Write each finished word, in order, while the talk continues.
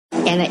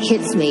and it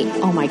hits me,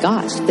 oh my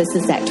gosh, this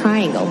is that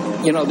triangle.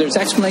 You know, there's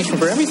explanation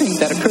for everything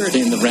that occurred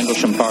in the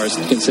Rendlesham-Pars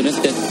incident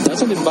that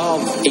doesn't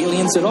involve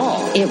aliens at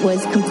all. It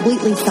was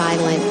completely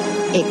silent.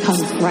 It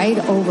comes right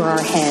over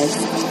our heads.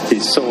 He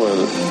saw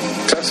a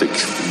classic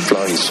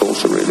flying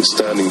saucer, really,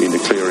 standing in the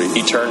clearing.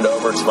 He turned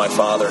over to my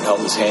father and held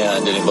his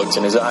hand, and he looked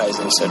in his eyes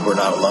and he said, "We're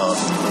not alone."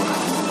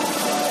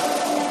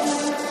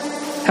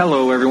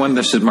 Hello, everyone.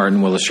 This is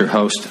Martin Willis, your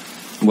host.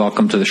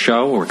 Welcome to the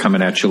show. We're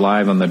coming at you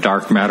live on the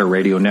Dark Matter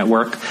Radio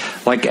Network,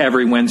 like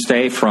every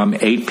Wednesday from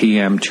 8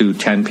 p.m. to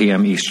 10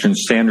 p.m. Eastern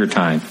Standard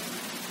Time.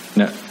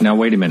 Now,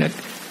 wait a minute.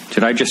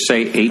 Did I just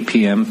say 8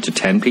 p.m. to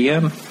 10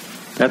 p.m.?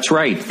 That's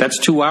right. That's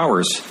 2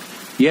 hours.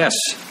 Yes.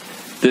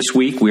 This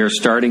week we are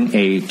starting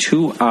a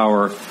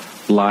 2-hour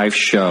live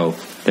show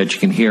that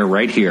you can hear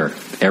right here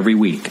every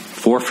week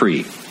for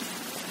free.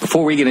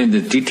 Before we get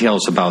into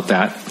details about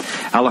that,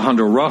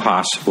 Alejandro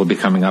Rojas will be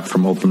coming up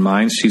from Open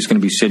Minds. He's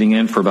going to be sitting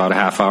in for about a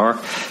half hour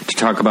to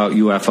talk about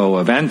UFO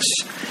events.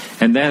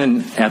 And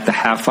then at the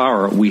half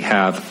hour, we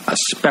have a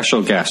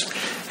special guest,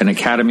 an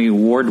Academy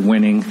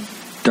Award-winning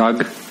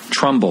Doug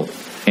Trumbull.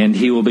 And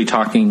he will be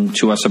talking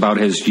to us about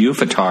his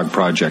UFOTOG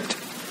project.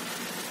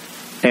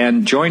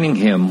 And joining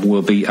him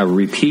will be a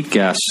repeat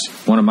guest,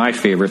 one of my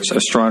favorites,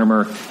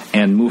 astronomer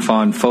and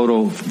MUFON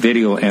photo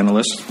video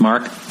analyst,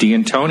 Marc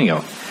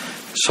D'Antonio.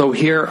 So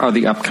here are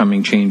the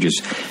upcoming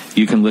changes.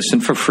 You can listen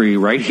for free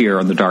right here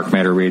on the Dark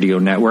Matter Radio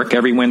Network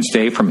every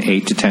Wednesday from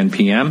 8 to 10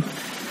 p.m.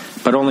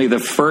 But only the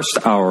first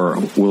hour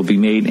will be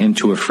made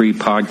into a free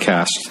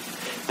podcast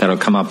that'll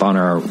come up on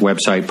our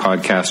website,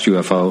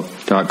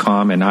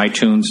 podcastufo.com, and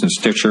iTunes and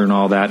Stitcher and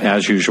all that,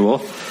 as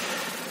usual.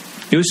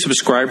 New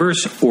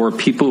subscribers or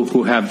people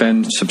who have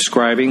been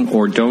subscribing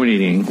or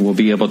donating will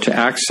be able to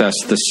access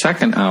the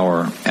second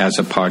hour as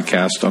a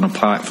podcast on a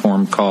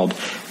platform called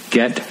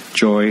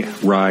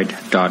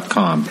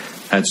GetJoyride.com.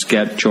 That's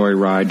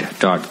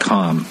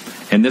GetJoyride.com.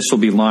 And this will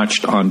be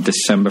launched on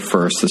December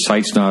 1st. The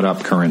site's not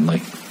up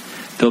currently.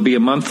 There'll be a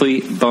monthly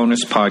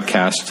bonus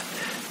podcast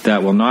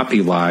that will not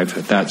be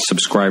live that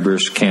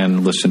subscribers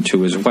can listen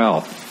to as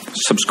well.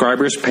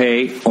 Subscribers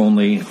pay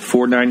only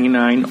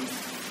 $4.99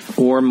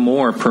 or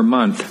more per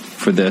month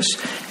for this,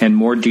 and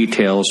more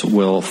details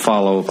will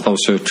follow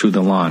closer to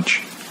the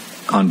launch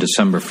on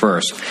December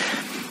 1st.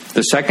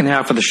 The second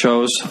half of the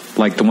shows,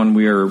 like the one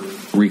we are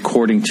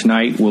recording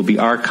tonight, will be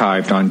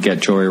archived on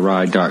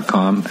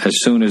GetJoyride.com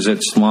as soon as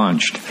it's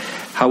launched.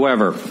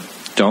 However,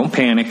 don't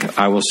panic.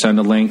 I will send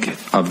a link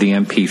of the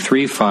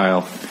MP3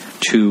 file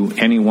to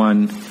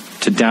anyone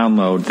to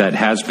download that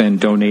has been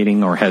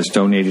donating or has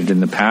donated in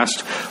the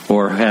past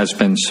or has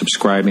been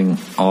subscribing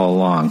all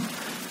along.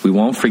 We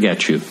won't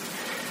forget you.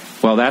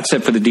 Well, that's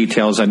it for the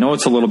details. I know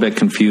it's a little bit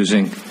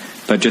confusing,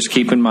 but just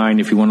keep in mind,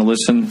 if you want to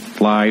listen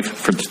live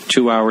for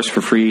 2 hours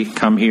for free,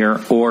 come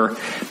here. Or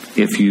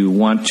if you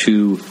want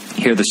to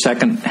hear the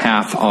second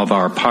half of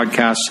our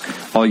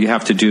podcast, all you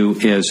have to do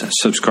is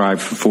subscribe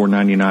for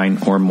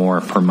 $4.99 or more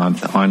per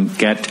month on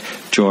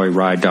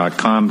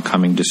GetJoyride.com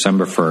coming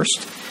December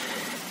 1st.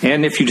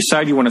 And if you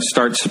decide you want to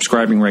start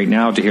subscribing right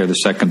now to hear the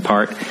second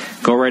part,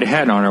 go right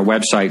ahead on our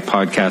website,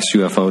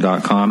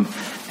 podcastufo.com,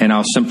 and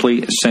I'll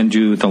simply send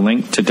you the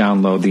link to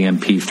download the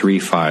MP3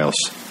 files.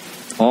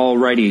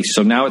 Alrighty,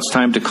 so now it's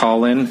time to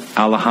call in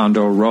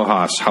Alejandro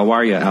Rojas. How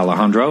are you,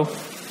 Alejandro?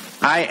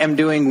 I am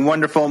doing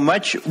wonderful,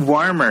 much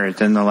warmer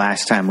than the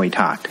last time we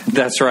talked.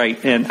 That's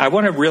right, and I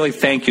want to really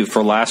thank you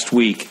for last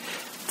week,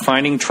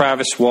 finding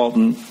Travis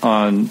Walton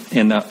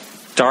in the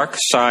dark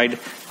side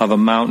of a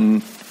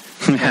mountain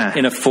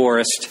in a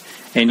forest,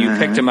 and you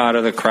picked him out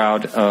of the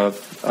crowd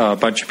of a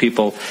bunch of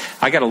people.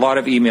 I got a lot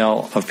of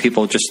email of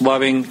people just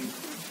loving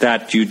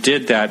that you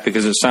did that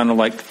because it sounded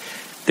like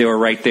they were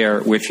right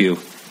there with you.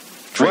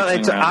 Well,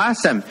 it's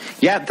awesome.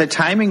 Yeah, the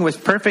timing was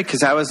perfect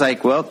because I was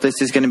like, well,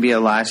 this is going to be a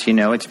loss. You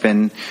know, it's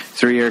been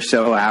 3 or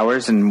so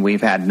hours and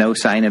we've had no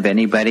sign of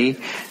anybody.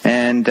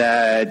 And,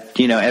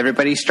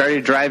 everybody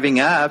started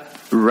driving up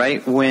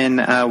right when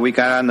we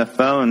got on the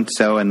phone.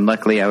 So, and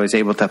luckily I was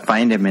able to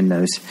find him in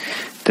the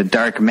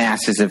dark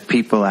masses of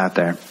people out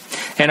there.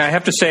 And I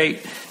have to say,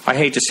 I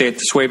hate to say it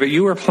this way, but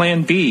you were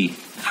Plan B.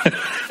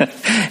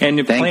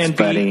 And Thanks, Plan B,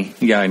 buddy.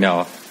 Yeah, I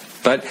know.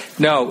 But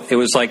no, it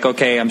was like,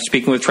 okay, I'm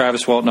speaking with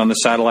Travis Walton on the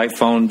satellite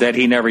phone that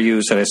he never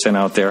used that I sent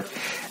out there.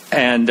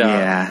 And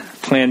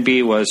Plan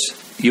B was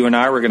you and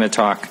I were going to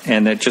talk,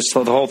 and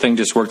the whole thing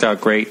just worked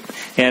out great.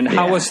 And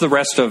how was the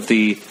rest of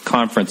the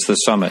conference, the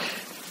summit?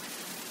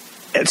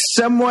 It's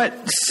somewhat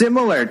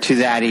similar to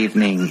that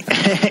evening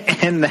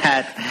in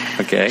that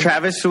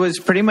Travis was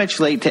pretty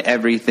much late to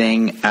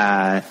everything,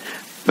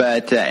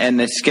 but and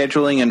the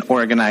scheduling and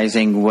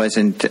organizing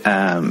wasn't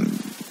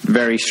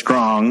very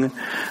strong.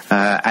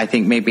 I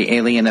think maybe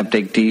alien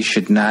abductees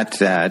should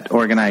not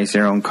organize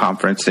their own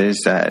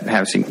conferences.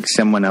 Having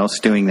someone else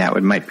doing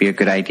that might be a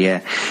good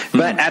idea.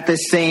 But at the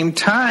same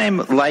time,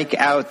 like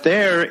out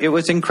there, it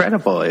was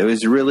incredible. It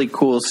was really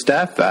cool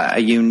stuff, a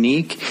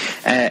unique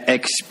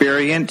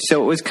experience.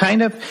 So it was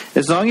kind of,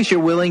 as long as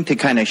you're willing to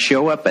kind of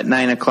show up at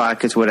 9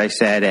 o'clock is what I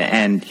said,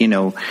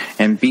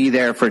 and be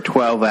there for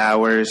 12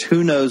 hours.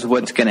 Who knows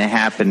what's going to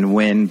happen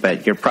when,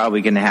 but you're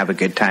probably going to have a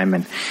good time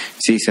and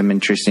see some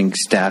interesting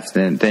stuff,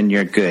 then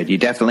you're good. You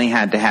definitely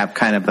had to have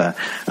kind of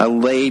a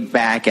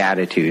laid-back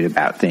attitude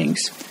about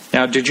things.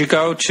 Now, did you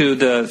go to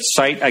the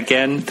site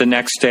again the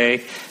next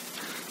day?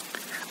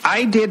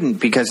 I didn't,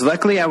 because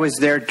luckily I was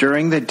there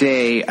during the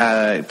day.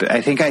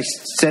 I think I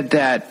said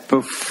that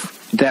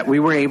that we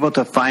were able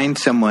to find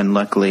someone,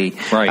 luckily,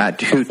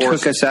 who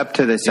took us up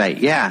to the site.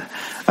 Yeah,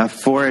 a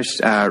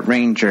forest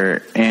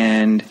ranger.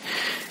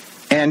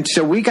 And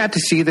so we got to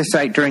see the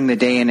site during the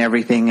day and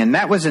everything, and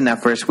that was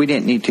enough for us. We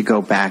didn't need to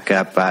go back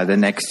up the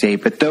next day.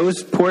 But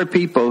those poor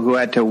people who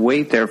had to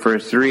wait there for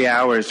 3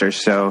 hours or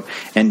so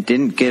and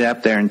didn't get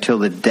up there until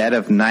the dead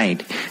of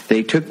night,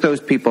 they took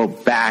those people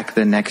back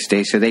the next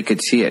day so they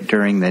could see it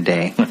during the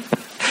day.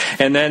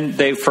 And then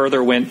they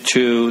further went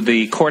to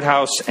the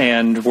courthouse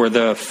and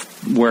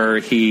where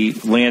he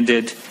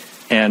landed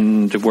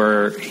and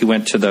where he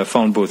went to the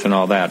phone booth and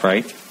all that,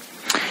 right?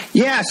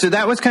 Yeah, so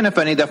that was kind of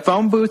funny. The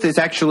phone booth is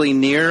actually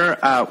near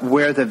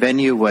where the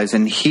venue was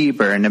in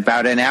Heber, and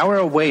about an hour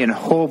away in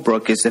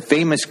Holbrook is the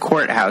famous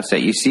courthouse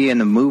that you see in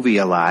the movie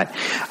a lot.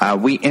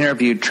 We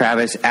interviewed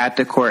Travis at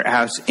the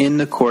courthouse in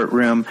the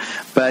courtroom,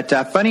 but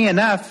funny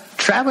enough,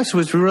 Travis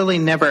was really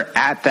never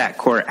at that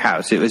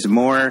courthouse. It was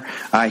more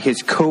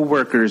his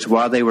co-workers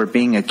while they were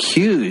being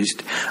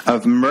accused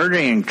of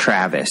murdering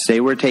Travis. They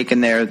were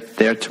taken there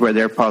to where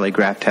their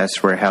polygraph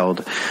tests were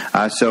held.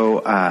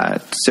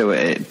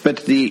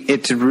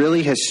 It's a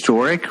really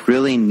historic,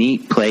 really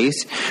neat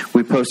place.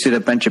 We posted a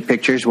bunch of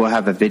pictures. We'll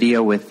have a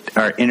video with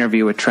our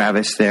interview with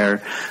Travis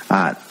there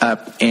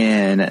up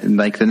in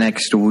like the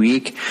next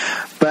week.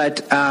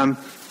 But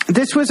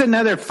this was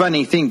another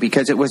funny thing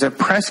because it was a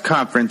press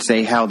conference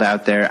they held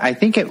out there. I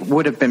think it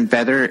would have been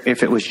better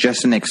if it was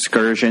just an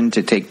excursion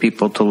to take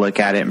people to look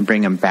at it and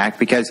bring them back,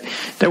 because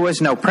there was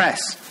no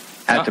press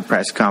at the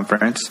press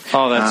conference.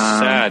 Oh, that's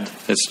sad.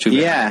 That's too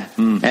bad. Yeah.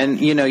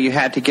 And, you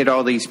had to get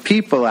all these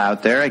people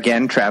out there.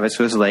 Again, Travis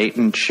was late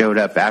and showed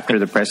up after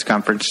the press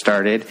conference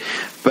started.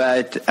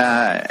 But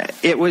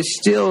it was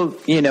still,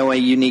 a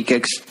unique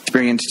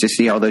experience to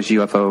see all those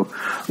UFO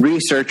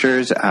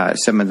researchers,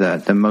 some of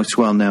the most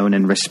well-known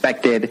and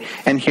respected,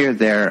 and hear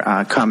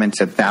their comments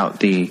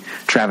about the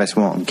Travis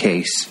Walton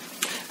case.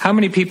 How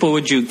many people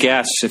would you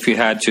guess if you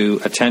had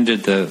to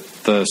attended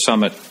the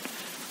summit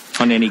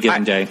on any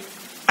given day?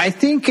 I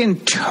think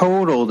in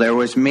total there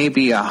was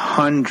maybe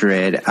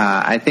 100.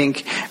 I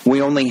think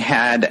we only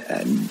had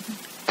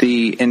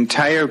the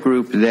entire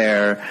group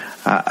there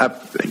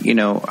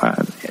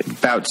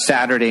about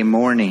Saturday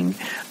morning.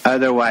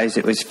 Otherwise,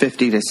 it was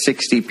 50 to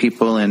 60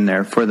 people in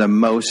there for the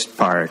most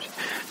part.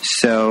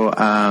 So,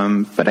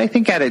 but I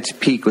think at its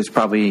peak was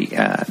probably,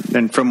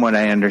 and from what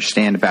I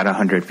understand, about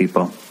 100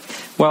 people.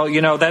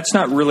 Well, that's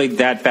not really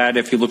that bad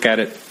if you look at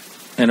it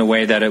in a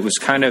way that it was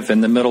kind of in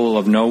the middle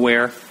of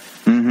nowhere.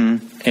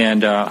 Mm-hmm.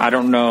 And I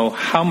don't know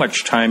how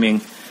much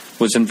timing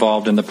was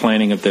involved in the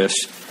planning of this,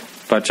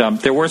 but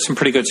there were some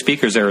pretty good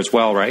speakers there as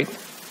well, right?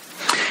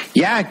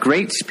 Yeah,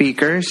 great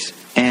speakers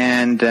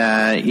and,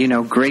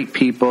 great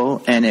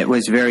people, and it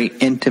was very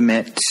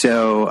intimate.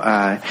 So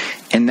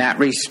in that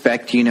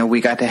respect,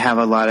 we got to have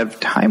a lot of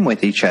time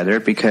with each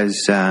other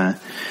because,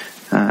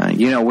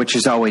 which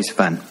is always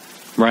fun.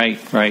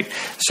 Right.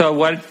 So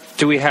what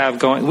do we have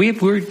going? We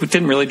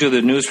didn't really do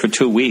the news for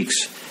 2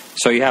 weeks.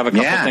 So you have a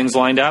couple things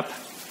lined up?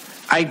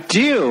 I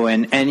do,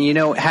 and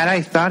had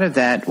I thought of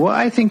that, well,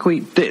 I think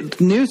the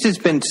news has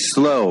been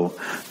slow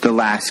the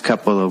last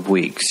couple of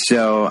weeks,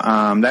 so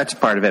that's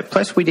part of it.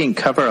 Plus, we didn't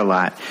cover a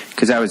lot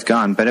because I was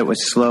gone, but it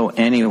was slow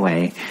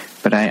anyway.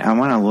 But I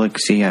want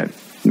to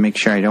make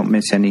sure I don't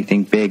miss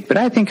anything big. But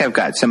I think I've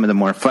got some of the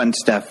more fun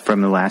stuff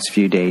from the last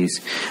few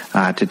days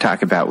to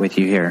talk about with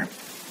you here.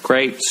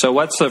 Great. So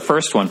what's the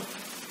first one?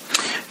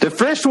 The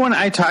first one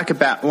I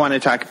want to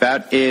talk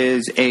about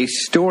is a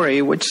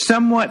story which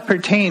somewhat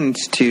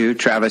pertains to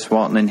Travis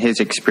Walton and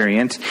his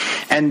experience,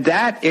 and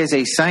that is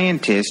a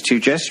scientist who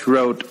just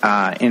wrote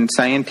in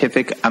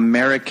Scientific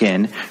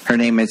American. Her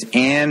name is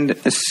Anne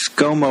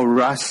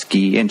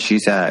Skomorowski, and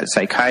she's a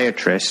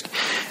psychiatrist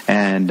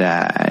and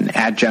an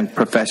adjunct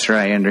professor,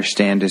 I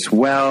understand, as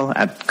well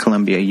at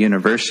Columbia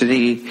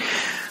University.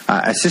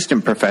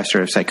 Assistant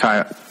professor of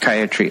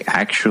psychiatry,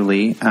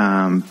 actually,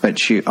 but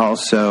she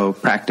also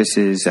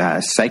practices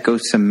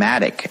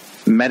psychosomatic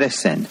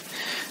medicine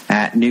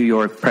at New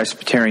York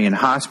Presbyterian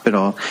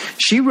Hospital.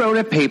 She wrote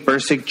a paper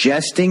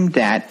suggesting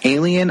that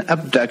alien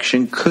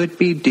abduction could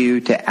be due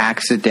to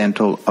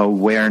accidental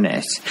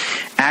awareness.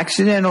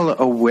 Accidental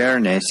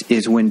awareness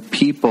is when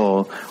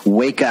people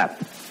wake up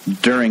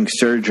during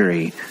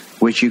surgery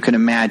which you can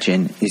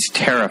imagine is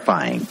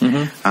terrifying.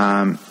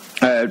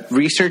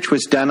 Research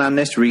was done on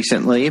this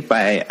recently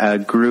by a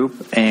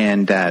group,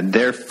 and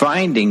their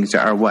findings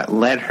are what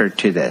led her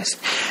to this.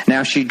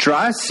 Now, she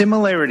draws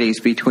similarities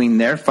between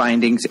their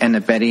findings and the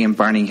Betty and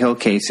Barney Hill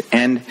case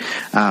and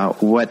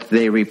what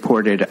they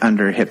reported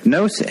under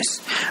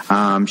hypnosis.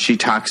 She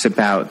talks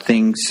about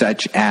things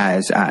such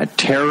as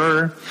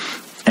terror,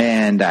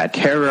 and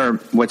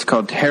what's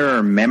called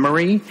terror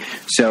memory.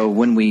 So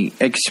when we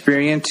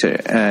experience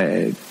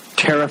a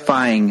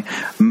terrifying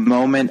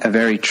moment, a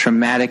very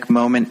traumatic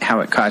moment,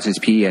 how it causes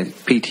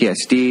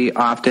PTSD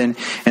often.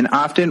 And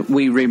often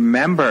we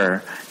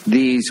remember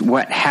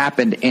what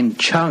happened in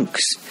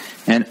chunks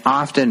and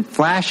often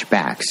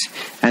flashbacks.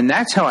 And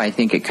that's how I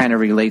think it kind of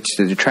relates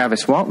to the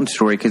Travis Walton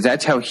story, because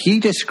that's how he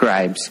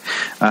describes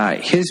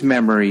his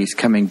memories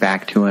coming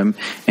back to him.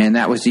 And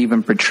that was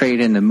even portrayed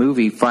in the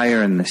movie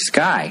Fire in the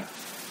Sky.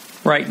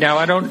 Right. Now,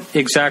 I don't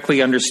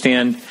exactly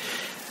understand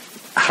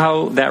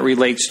how that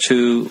relates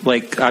to,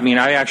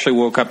 I actually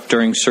woke up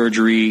during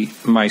surgery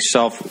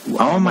myself.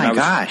 Oh my when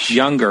I was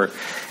younger,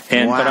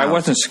 but I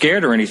wasn't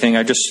scared or anything.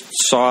 I just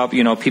saw,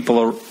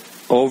 people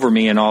over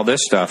me and all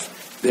this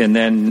stuff, and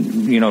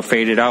then,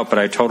 faded out. But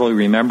I totally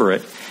remember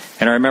it,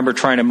 and I remember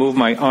trying to move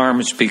my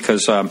arms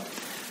because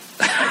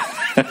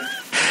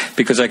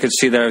because I could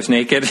see that I was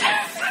naked,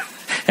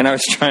 and I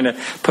was trying to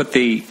put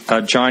the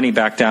Johnny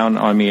back down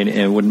on me, and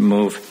it wouldn't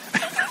move.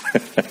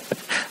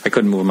 I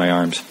couldn't move my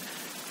arms.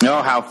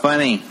 Oh, how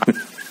funny.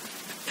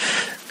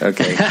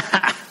 Okay.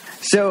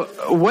 So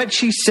what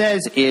she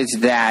says is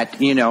that,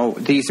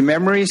 these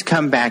memories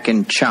come back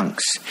in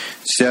chunks.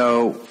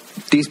 So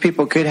these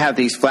people could have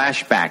these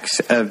flashbacks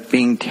of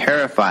being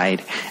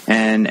terrified,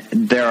 and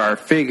there are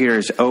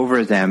figures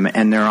over them,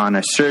 and they're on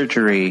a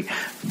surgery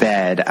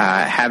bed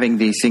having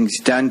these things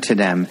done to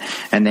them,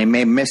 and they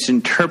may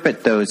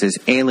misinterpret those as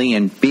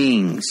alien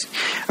beings.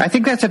 I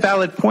think that's a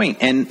valid point,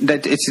 and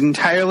that it's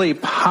entirely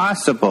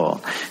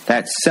possible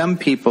that some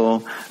people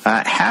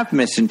have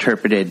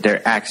misinterpreted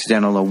their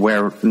accidental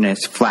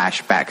awareness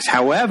flashbacks.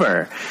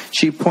 However,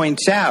 she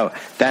points out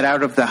that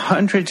out of the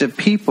hundreds of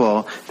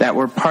people that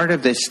were part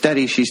of this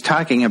study she's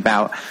talking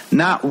about,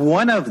 not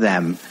one of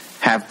them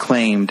have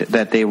claimed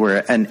that they were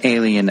an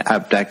alien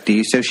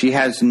abductee. So she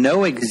has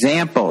no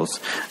examples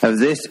of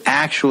this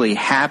actually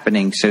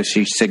happening, so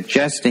she's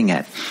suggesting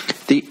it.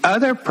 The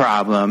other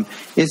problem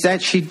is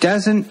that she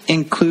doesn't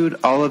include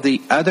all of the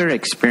other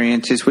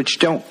experiences which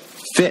don't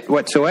fit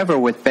whatsoever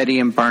with Betty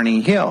and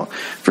Barney Hill.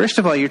 First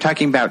of all, you're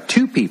talking about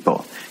two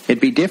people. It'd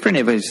be different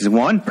if it was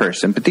one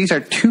person, but these are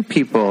two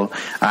people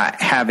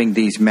having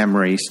these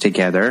memories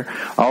together.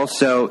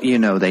 Also,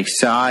 they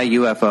saw a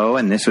UFO,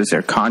 and this was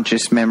their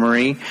conscious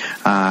memory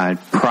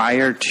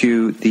prior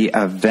to the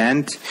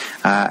event.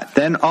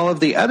 Then all of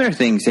the other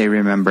things they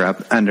remember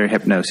under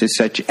hypnosis,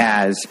 such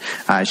as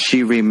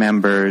she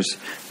remembers,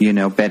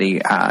 Betty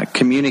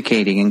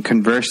communicating and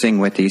conversing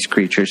with these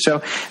creatures.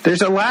 So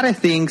there's a lot of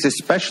things,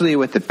 especially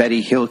with the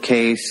Betty Hill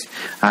case,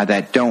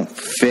 that don't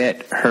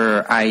fit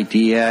her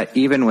idea,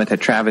 even with a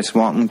Travis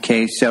Walton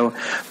case. So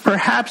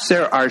perhaps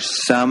there are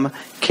some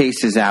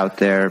cases out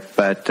there,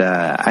 but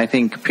I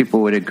think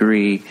people would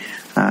agree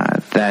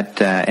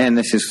that, and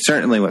this is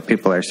certainly what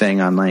people are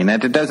saying online,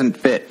 that it doesn't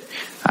fit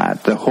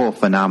the whole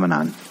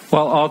phenomenon.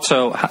 Well,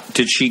 also,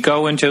 did she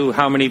go into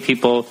how many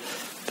people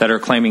that are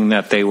claiming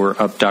that they were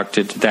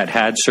abducted that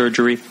had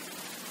surgery?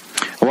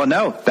 Well,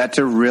 no, that's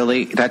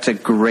a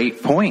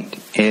great point,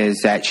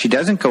 is that she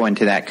doesn't go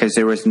into that because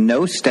there was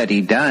no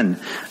study done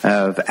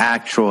of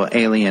actual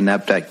alien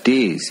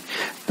abductees.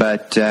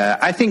 But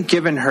I think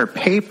given her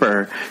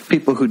paper,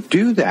 people who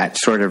do that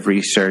sort of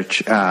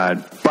research,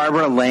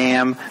 Barbara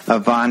Lamb,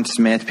 Yvonne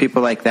Smith,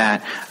 people like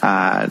that,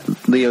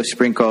 Leo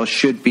Sprinkle,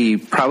 should be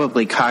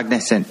probably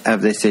cognizant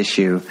of this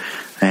issue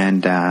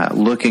and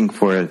looking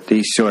for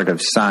these sort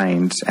of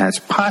signs as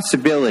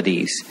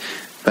possibilities.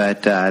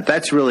 But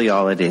that's really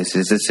all it is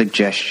a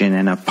suggestion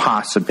and a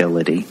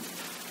possibility.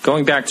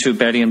 Going back to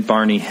Betty and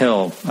Barney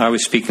Hill, I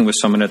was speaking with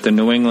someone at the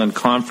New England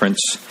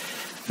conference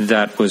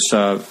that was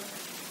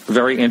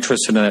very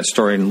interested in that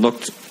story and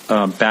looked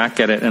back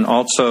at it, and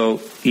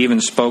also even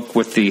spoke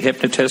with the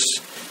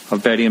hypnotist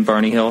of Betty and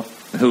Barney Hill,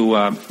 who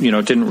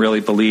didn't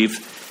really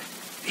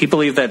believe. He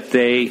believed that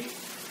they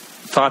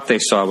thought they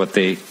saw what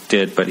they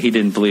did, but he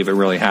didn't believe it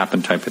really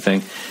happened, type of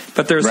thing.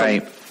 But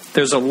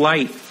there's a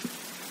light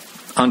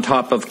on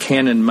top of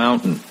Cannon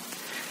Mountain,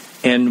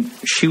 and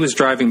she was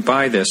driving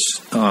by this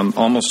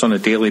almost on a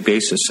daily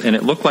basis, and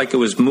it looked like it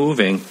was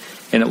moving,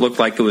 and it looked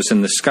like it was in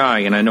the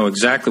sky, and I know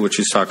exactly what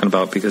she's talking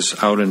about because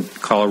out in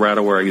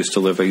Colorado where I used to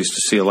live, I used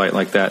to see a light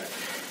like that.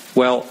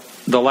 Well,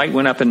 the light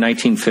went up in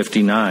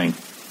 1959,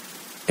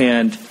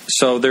 and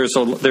so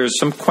there's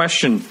some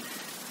question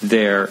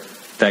there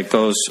that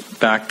goes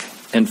back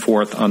and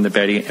forth on the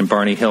Betty and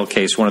Barney Hill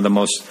case, one of the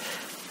most,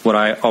 what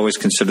I always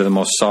consider the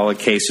most solid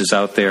cases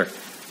out there.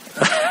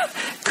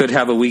 Could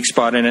have a weak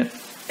spot in it.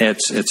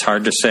 It's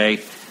hard to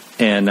say,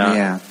 and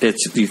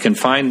you can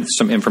find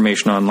some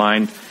information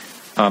online.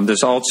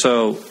 There's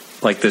also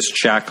like this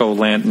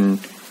jack-o'-lantern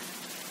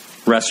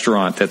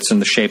restaurant that's in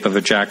the shape of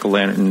a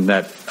jack-o'-lantern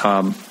that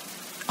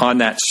on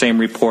that same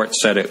report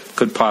said it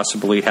could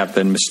possibly have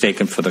been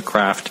mistaken for the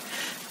craft.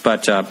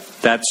 But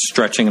that's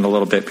stretching it a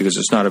little bit because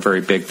it's not a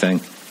very big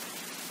thing.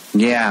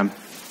 Yeah.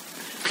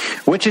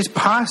 Which is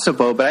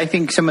possible, but I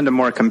think some of the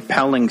more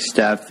compelling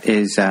stuff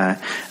is,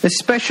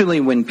 especially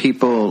when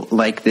people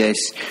like this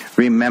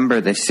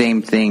remember the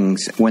same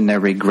things when they're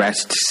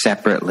regressed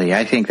separately.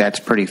 I think that's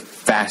pretty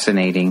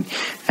fascinating.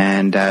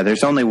 And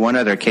there's only one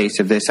other case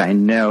of this I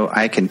know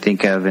I can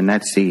think of, and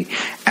that's the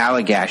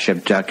Allagash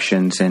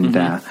abductions, and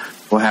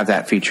we'll have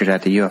that featured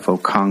at the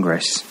UFO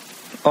Congress.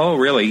 Oh,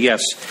 really?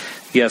 Yes.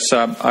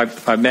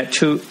 I've met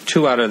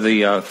two out of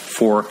the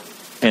four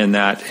in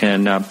that,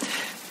 and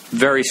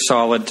very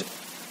solid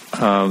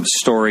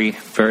story.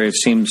 It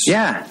seems.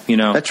 Yeah,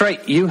 that's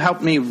right. You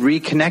helped me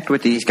reconnect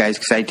with these guys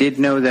because I did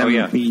know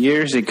them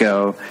years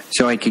ago,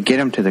 so I could get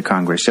them to the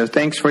Congress. So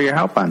thanks for your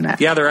help on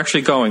that. Yeah, they're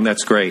actually going.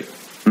 That's great.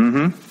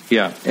 Mm-hmm.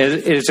 Yeah.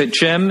 Is it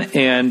Jim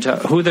and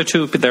who are the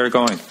two that are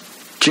going?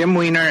 Jim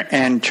Weiner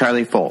and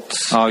Charlie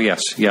Foltz. Oh,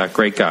 yes. Yeah,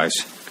 great guys.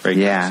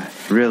 Yeah,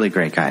 really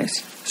great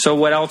guys. So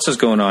what else is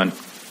going on?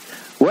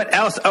 What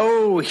else?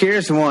 Oh,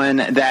 here's one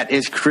that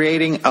is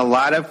creating a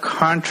lot of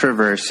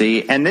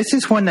controversy. And this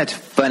is one that's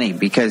funny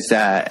because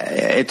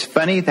it's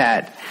funny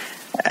that,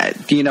 I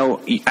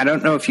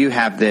don't know if you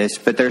have this,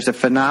 but there's a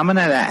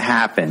phenomena that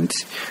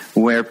happens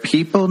where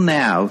people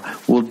now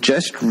will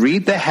just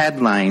read the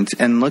headlines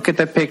and look at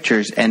the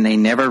pictures and they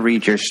never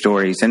read your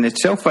stories. And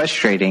it's so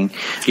frustrating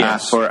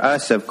for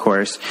us, of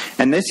course.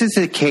 And this is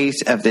the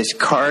case of this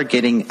car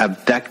getting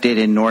abducted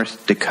in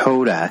North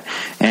Dakota.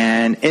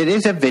 And it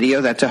is a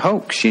video that's a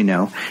hoax,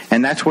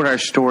 and that's what our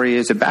story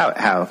is about,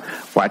 how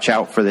watch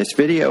out for this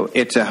video,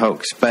 it's a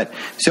hoax. But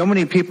so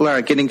many people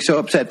are getting so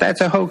upset,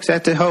 that's a hoax.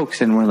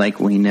 And we're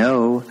like, we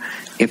know.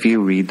 If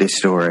you read the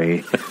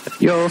story,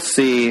 you'll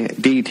see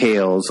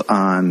details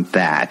on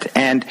that.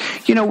 And,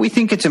 we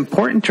think it's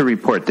important to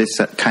report this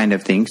kind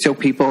of thing so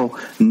people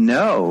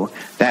know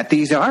that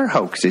these are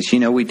hoaxes.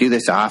 We do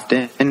this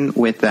often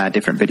with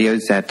different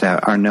videos that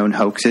are known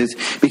hoaxes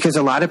because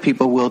a lot of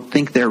people will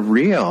think they're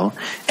real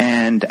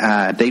and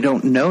they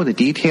don't know the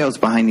details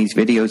behind these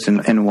videos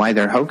and why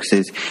they're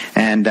hoaxes.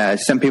 And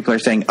some people are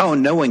saying, oh,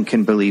 no one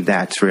can believe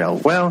that's real.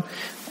 Well,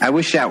 I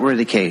wish that were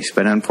the case,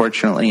 but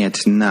unfortunately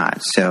it's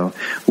not. So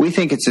we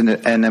think it's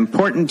an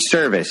important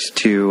service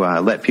to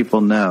let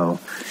people know,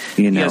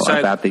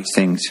 about these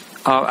things.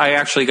 I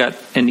actually got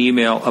an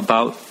email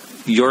about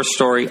your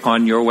story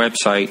on your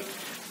website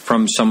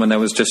from someone that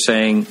was just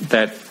saying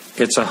that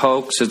it's a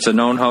hoax, it's a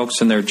known hoax,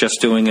 and they're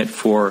just doing it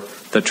for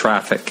the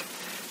traffic.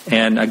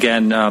 And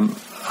again,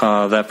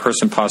 that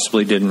person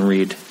possibly didn't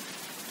read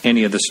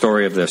any of the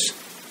story of this.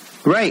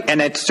 Right,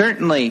 and it's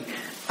certainly,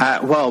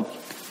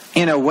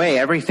 in a way,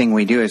 everything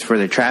we do is for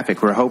the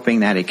traffic. We're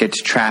hoping that it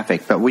gets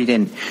traffic, but we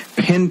didn't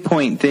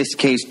pinpoint this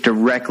case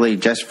directly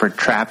just for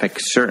traffic,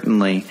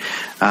 certainly.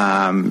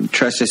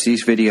 Trust us,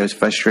 these videos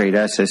frustrate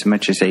us as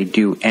much as they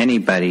do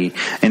anybody.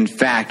 In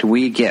fact,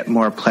 we get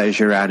more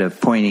pleasure out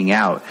of pointing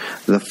out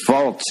the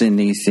faults in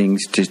these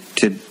things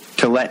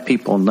to let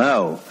people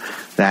know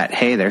that,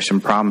 hey, there's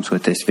some problems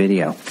with this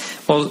video.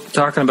 Well,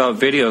 talking about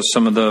videos,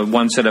 some of the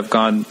ones that have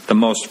gone the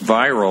most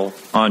viral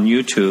on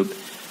YouTube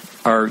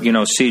are,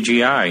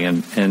 CGI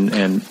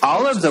and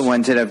all of the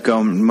ones that have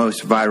gone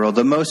most viral.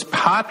 The most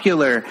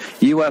popular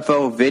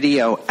UFO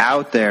video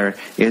out there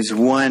is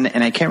one,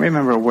 and I can't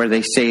remember where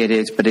they say it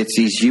is, but it's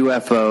these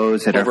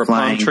UFOs that are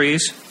flying. Over palm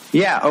trees?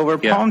 Yeah, over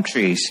palm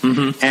trees.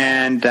 Mm-hmm.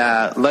 And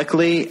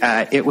luckily,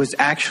 it was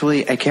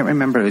actually, I can't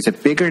remember, it was a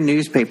bigger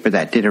newspaper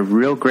that did a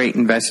real great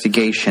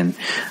investigation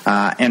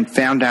and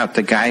found out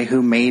the guy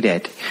who made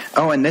it.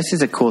 Oh, and this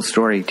is a cool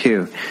story,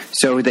 too.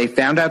 So they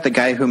found out the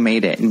guy who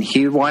made it, and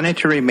he wanted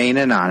to remain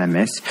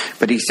anonymous,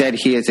 but he said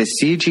he is a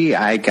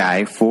CGI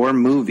guy for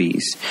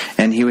movies,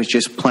 and he was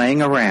just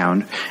playing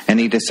around, and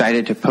he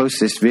decided to post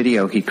this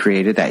video he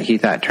created that he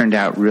thought turned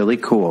out really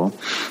cool.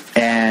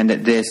 And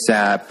this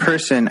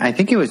person, I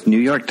think it was New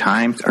York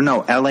Times, or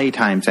no, LA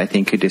Times, I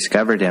think, who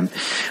discovered him,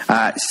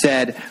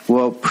 said,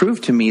 well,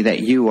 prove to me that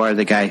you are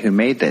the guy who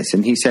made this.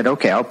 And he said,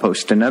 okay, I'll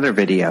post another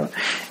video.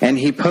 And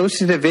he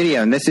posted a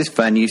video, and this is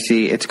fun. You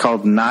see, it's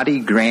called Naughty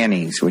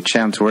Grannies, which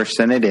sounds worse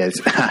than it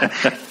is.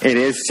 It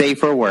is safe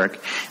for work.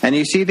 And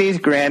you see these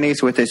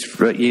grannies with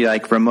this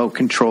remote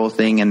control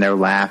thing, and they're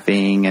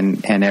laughing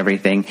and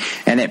everything.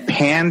 And it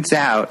pans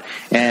out,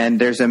 and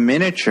there's a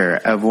miniature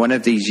of one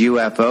of these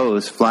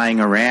UFOs flying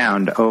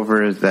around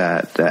over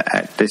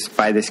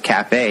by this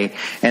cafe,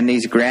 and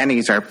these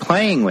grannies are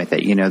playing with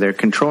it. They're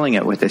controlling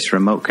it with this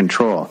remote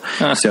control.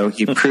 So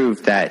he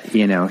proved that,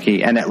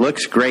 and it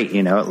looks great.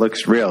 It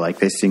looks real, like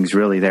this thing's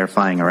really there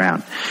flying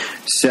around.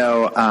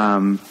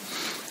 So,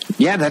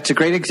 yeah, that's a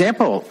great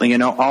example.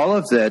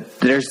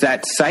 There's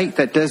that site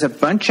that does a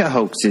bunch of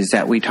hoaxes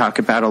that we talk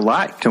about a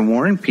lot to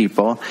warn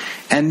people,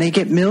 and they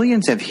get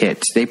millions of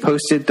hits. They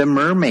posted the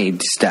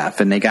mermaid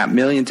stuff, and they got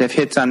millions of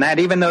hits on that,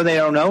 even though they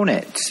don't own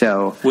it.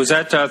 So was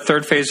that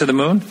Third Phase of the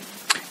Moon?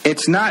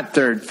 It's not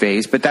third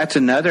phase, but that's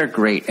another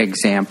great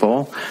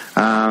example.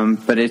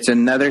 But it's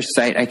another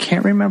site. I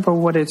can't remember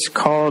what it's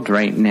called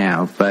right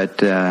now, but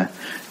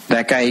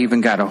that guy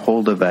even got a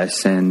hold of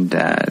us and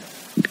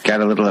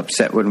got a little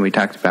upset when we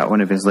talked about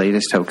one of his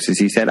latest hoaxes.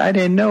 He said, I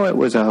didn't know it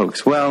was a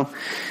hoax. Well,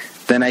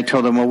 then I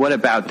told him, well, what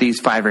about these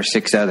 5 or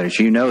 6 others?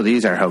 You know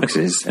these are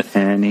hoaxes.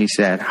 And he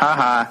said,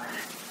 ha-ha,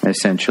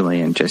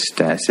 essentially, and just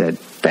said,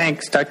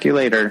 thanks, talk to you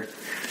later.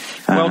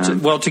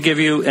 Well, to give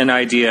you an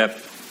idea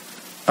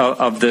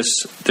of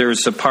this,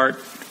 there's a part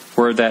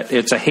where that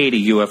it's a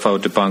Haiti UFO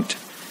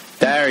debunked.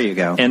 There you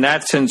go. And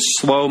that's in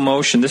slow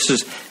motion. This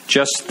is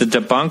just the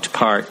debunked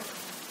part.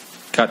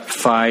 Got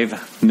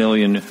 5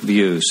 million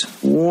views.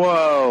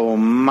 Whoa,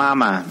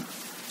 mama.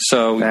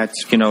 So,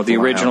 that's the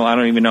original, I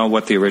don't even know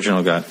what the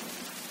original got.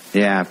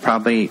 Yeah,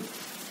 probably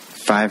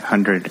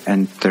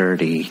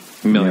 530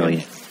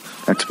 million.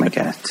 That's my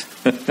guess.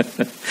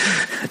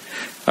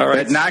 All right.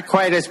 But not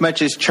quite as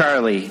much as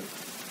Charlie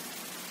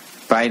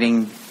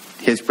biting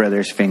his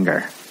brother's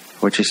finger,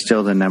 which is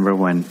still the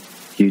 #1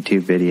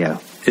 YouTube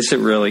video. Is it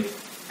really?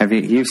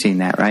 You've seen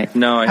that, right?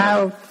 No, I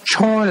haven't. How,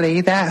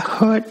 Charlie, that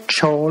hurt,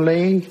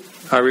 Charlie.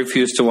 I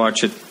refuse to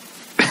watch it.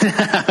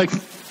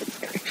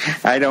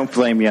 I don't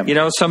blame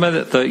you. Some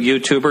of the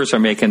YouTubers are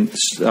making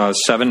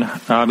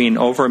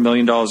over $1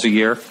 million a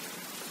year.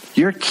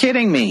 You're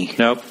kidding me.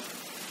 Nope.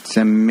 It's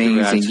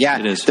amazing. Yeah,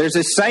 it is. There's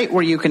a site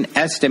where you can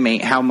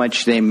estimate how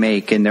much they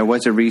make, and there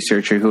was a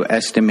researcher who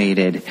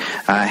estimated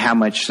how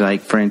much,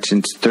 like, for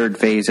instance, third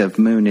phase of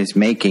Moon is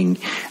making,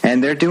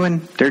 and they're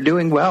doing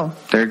well.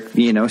 They're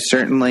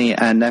certainly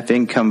enough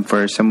income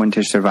for someone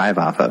to survive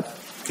off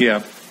of.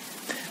 Yeah.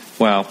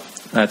 Wow,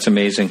 that's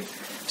amazing.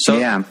 So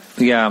yeah,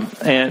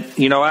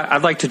 and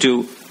I'd like to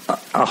do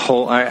a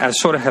whole. I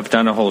sort of have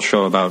done a whole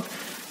show about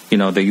the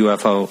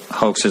UFO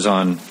hoaxes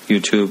on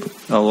YouTube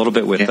a little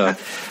bit with a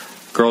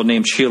girl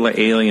named Sheila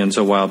Aliens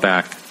a while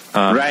back.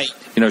 Right.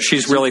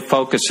 She's really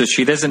focused.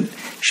 She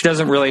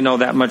doesn't really know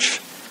that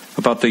much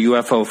about the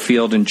UFO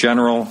field in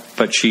general,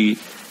 but she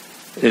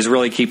is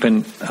really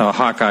keeping a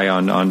hawk eye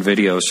on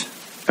videos.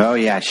 Oh,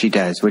 yeah, she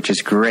does, which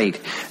is great.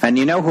 And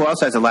who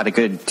else has a lot of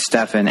good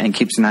stuff and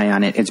keeps an eye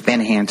on it? It's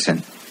Ben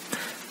Hansen.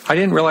 I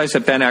didn't realize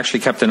that Ben actually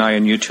kept an eye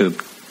on YouTube.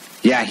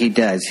 Yeah, he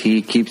does.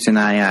 He keeps an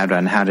eye out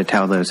on how to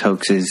tell those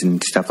hoaxes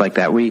and stuff like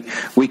that. We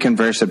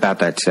converse about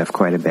that stuff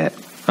quite a bit.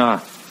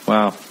 Ah,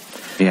 wow.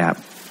 Yeah.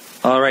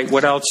 All right,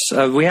 what else?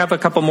 We have a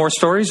couple more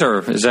stories,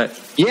 or is that...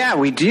 Yeah,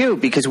 we do,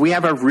 because we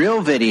have a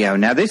real video.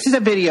 Now, this is a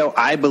video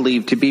I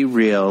believe to be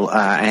real.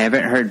 I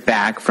haven't heard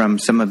back from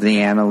some of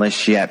the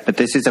analysts yet, but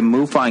this is a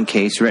MUFON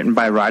case written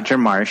by Roger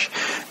Marsh,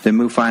 the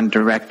MUFON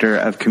Director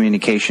of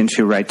Communications,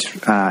 who writes,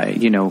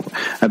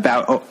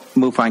 about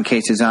MUFON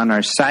cases on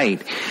our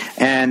site.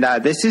 And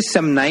this is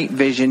some night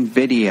vision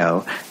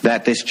video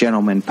that this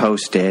gentleman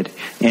posted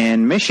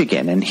in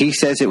Michigan. And he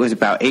says it was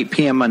about 8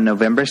 p.m. on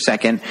November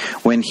 2nd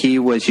when he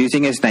was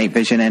using his night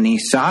vision, and he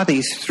saw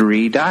these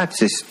 3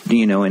 dots,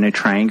 in a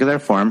triangular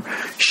form,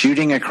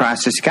 shooting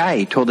across the sky.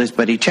 He told his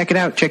buddy, check it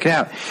out.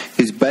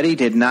 His buddy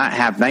did not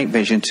have night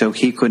vision, so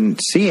he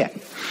couldn't see it.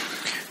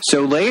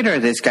 So later,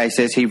 this guy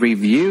says he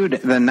reviewed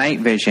the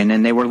night vision,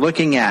 and they were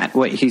looking at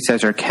what he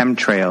says are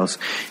chemtrails.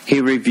 He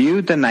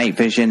reviewed the night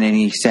vision, and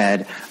he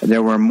said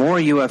there were more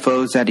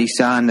UFOs that he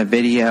saw in the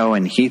video,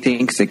 and he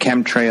thinks the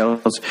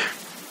chemtrails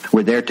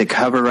were there to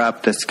cover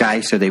up the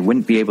sky so they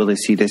wouldn't be able to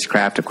see this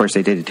craft. Of course,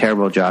 they did a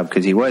terrible job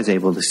because he was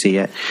able to see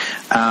it.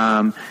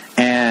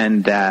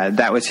 And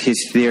that was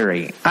his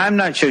theory. I'm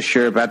not so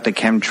sure about the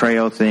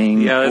chemtrail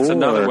thing. Yeah, that's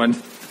another one.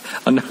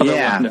 Another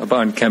one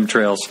about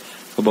chemtrails.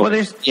 Well,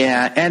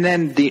 and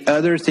then the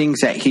other things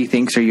that he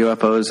thinks are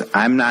UFOs,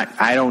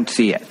 I don't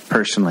see it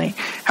personally.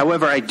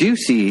 However, I do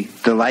see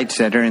the lights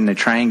that are in the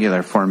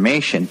triangular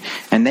formation,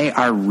 and they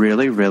are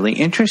really, really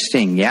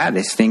interesting. Yeah,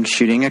 this thing's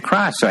shooting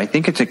across, so I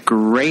think it's a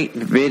great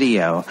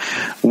video.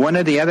 One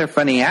of the other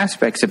funny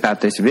aspects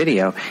about this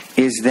video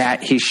is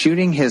that he's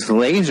shooting his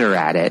laser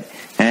at it,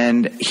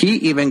 and he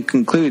even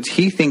concludes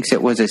he thinks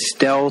it was a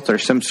stealth or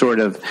some sort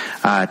of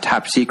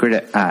top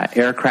secret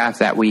aircraft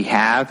that we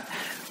have.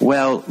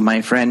 Well,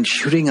 my friend,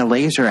 shooting a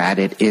laser at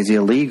it is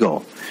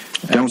illegal.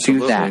 Don't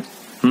do that.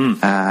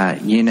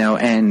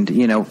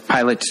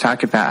 Pilots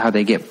talk about how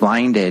they get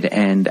blinded,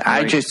 and right.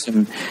 I just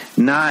am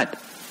not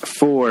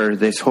for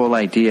this whole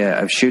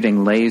idea of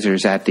shooting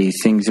lasers at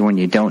these things when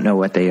you don't know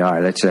what they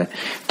are. That's a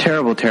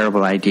terrible,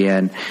 terrible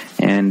idea,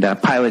 and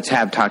pilots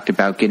have talked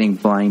about getting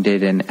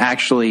blinded and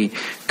actually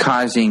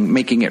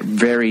making it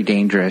very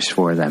dangerous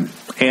for them.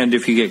 And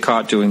if you get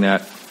caught doing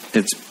that,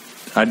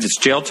 it's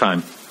jail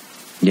time.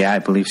 Yeah, I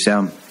believe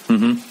so.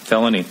 Mm-hmm.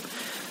 Felony.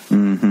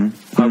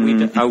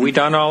 Mm-hmm. Are we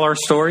done all our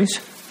stories?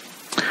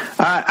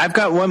 I've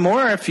got one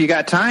more if you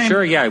got time.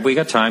 Sure, yeah, we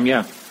got time,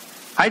 yeah.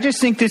 I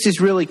just think this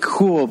is really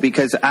cool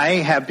because I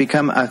have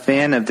become a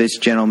fan of this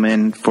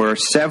gentleman for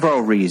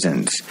several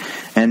reasons,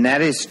 and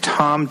that is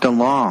Tom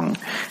DeLonge.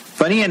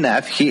 funny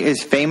enough, he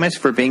is famous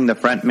for being the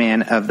front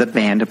man of the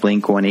band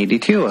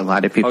Blink-182. A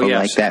lot of people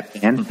like that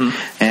band.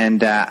 Mm-hmm.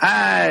 And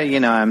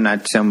I'm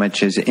not so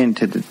much as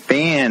into the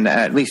band,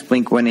 at least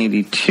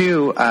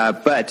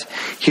Blink-182, but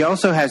he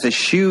also has a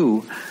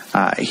shoe.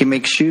 He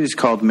makes shoes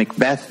called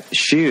Macbeth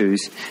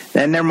shoes,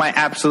 and they're my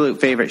absolute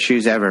favorite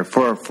shoes ever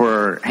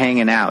for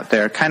hanging out.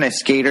 They're kind of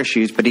skater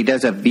shoes, but he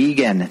does a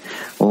vegan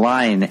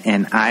line,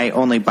 and I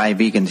only buy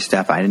vegan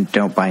stuff. I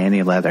don't buy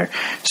any leather.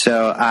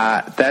 So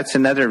that's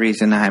another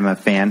reason I'm a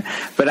fan.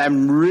 But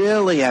I'm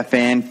really a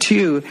fan,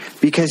 too,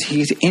 because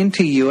he's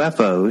into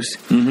UFOs.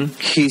 Mm-hmm.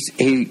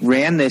 He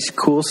ran this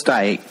cool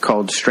site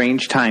called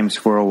Strange Times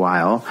for a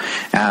while,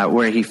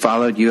 where he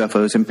followed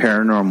UFOs and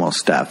paranormal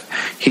stuff.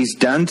 He's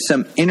done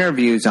some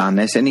interviews on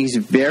this, and he's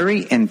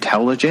very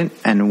intelligent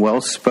and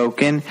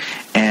well-spoken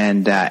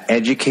and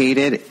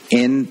educated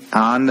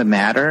on the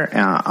matter,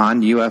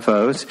 on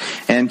UFOs.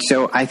 And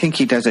so I think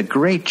he does a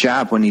great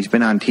job when he's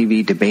been on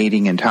TV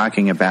debating and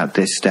talking about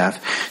this stuff.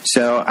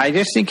 So I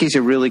just think he's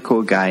a really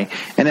cool guy.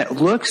 And it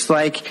looks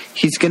like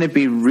he's going to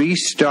be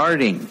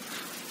restarting.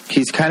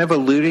 He's kind of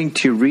alluding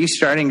to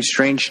restarting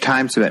Strange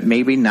Times, but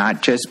maybe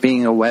not just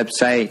being a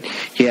website.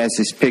 He has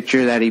this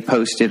picture that he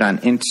posted on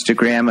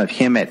Instagram of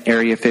him at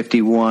Area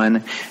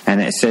 51,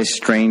 and it says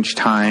Strange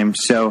Times.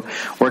 So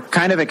we're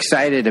kind of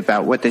excited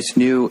about what this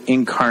new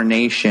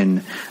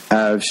incarnation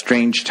of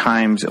Strange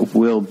Times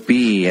will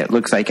be. It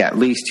looks like at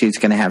least he's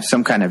going to have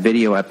some kind of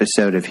video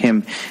episode of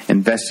him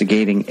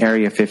investigating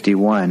Area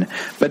 51.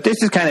 But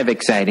this is kind of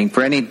exciting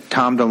for any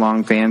Tom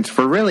DeLonge fans,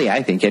 for really,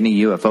 I think,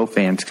 any UFO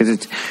fans, because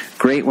it's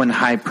great when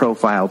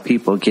high-profile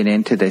people get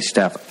into this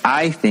stuff,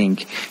 I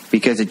think,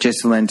 because it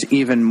just lends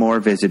even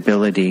more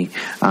visibility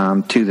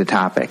to the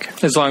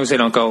topic. As long as they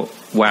don't go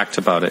whacked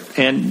about it.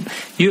 And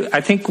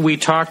I think we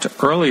talked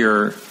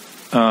earlier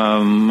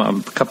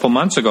a couple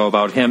months ago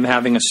about him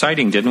having a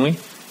sighting, didn't we?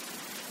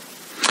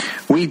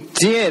 We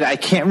did. I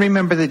can't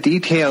remember the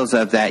details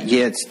of that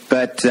yet,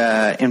 but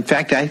in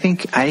fact, I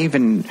think I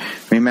even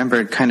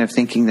remember kind of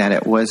thinking that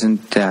it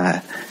wasn't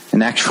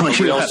an actual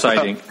real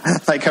sighting,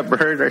 like a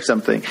bird or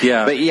something.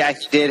 Yeah. But yeah, I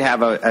did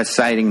have a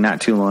sighting not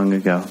too long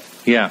ago.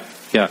 Yeah.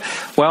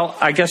 Well,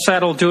 I guess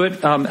that'll do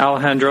it,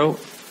 Alejandro.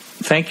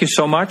 Thank you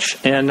so much,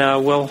 and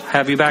we'll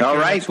have you back. All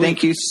right,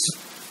 thank you.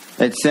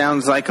 It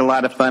sounds like a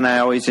lot of fun. I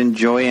always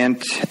enjoy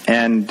it,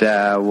 and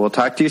we'll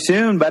talk to you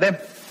soon, buddy.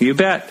 You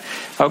bet.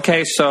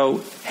 Okay,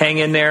 so hang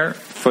in there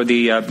for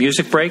the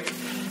music break.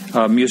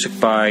 Music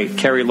by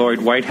Carrie Lloyd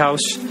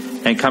Whitehouse.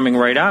 And coming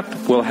right up,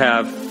 we'll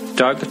have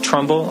Doug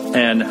Trumbull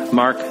and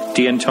Marc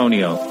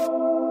D'Antonio.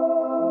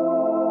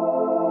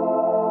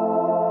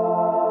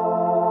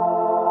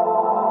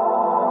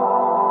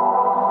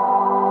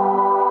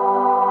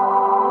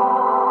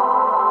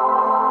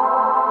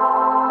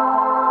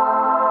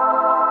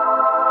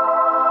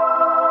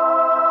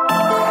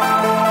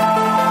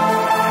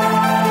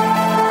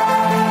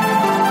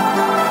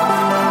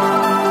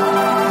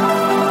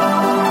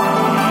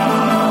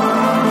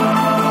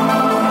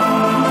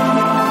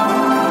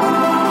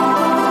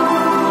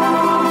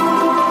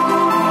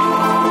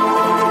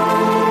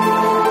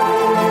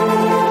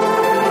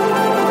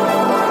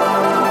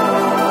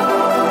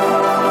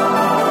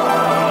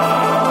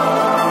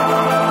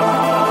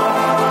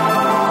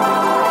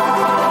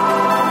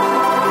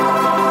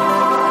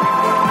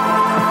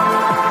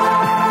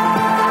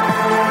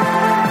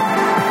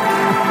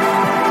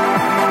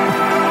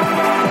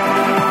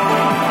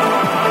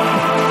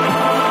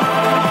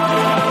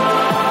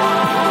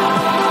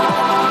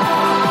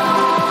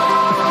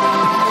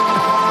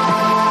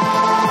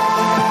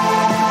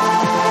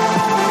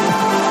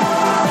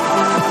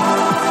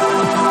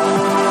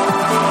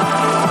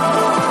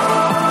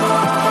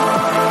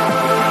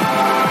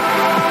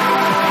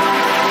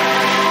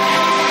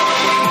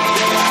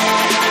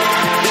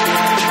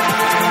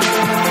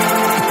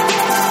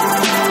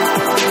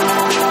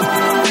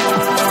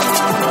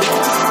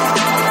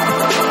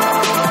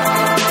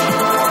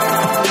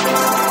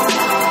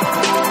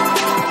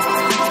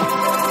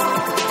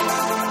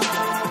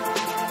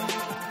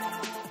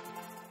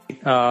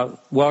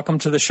 Welcome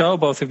to the show,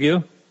 both of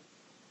you.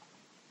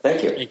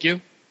 Thank you. Thank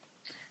you.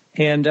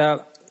 And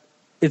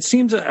it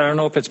seems, I don't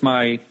know if it's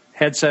my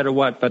headset or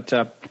what, but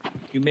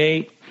you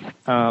may,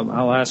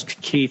 I'll ask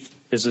Keith,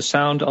 is the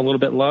sound a little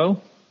bit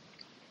low?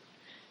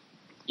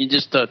 You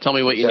just tell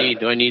me what you need.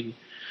 Do I need...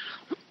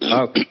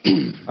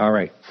 Okay. All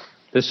right.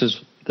 This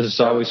is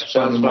always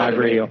fun in live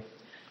radio.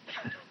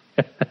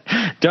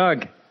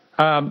 Doug, yes.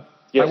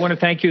 I want to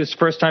thank you. It's the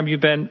first time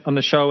you've been on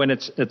the show, and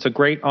it's a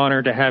great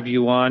honor to have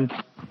you on.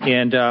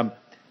 And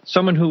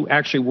someone who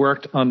actually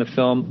worked on the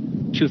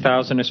film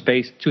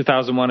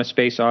 2001: A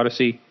Space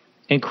Odyssey,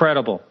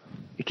 incredible.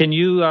 Can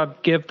you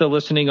give the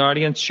listening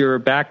audience your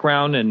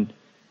background and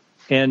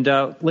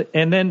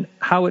then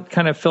how it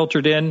kind of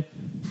filtered in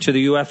to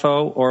the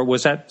UFO, or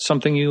was that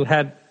something you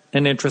had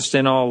an interest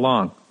in all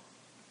along?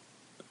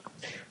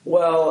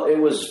 Well, it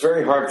was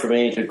very hard for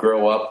me to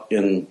grow up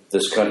in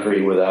this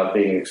country without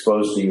being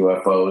exposed to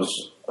UFOs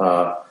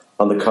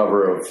on the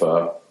cover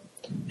of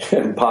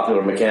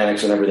Popular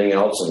Mechanics and everything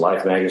else, and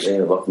Life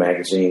magazine and Look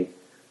magazine.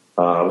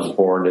 I was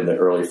born in the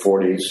early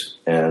 40s,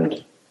 and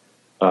it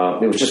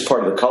was just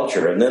part of the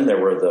culture. And then there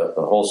were the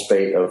whole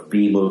spate of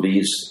B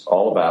movies,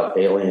 all about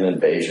alien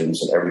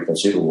invasions and every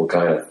conceivable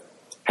kind of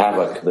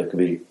havoc that could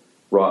be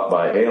wrought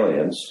by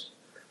aliens.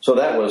 So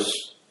that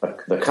was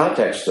the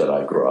context that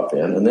I grew up in.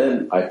 And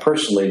then I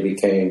personally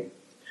became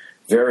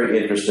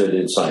very interested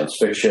in science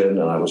fiction,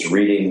 and I was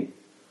reading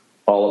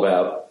all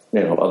about,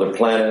 other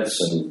planets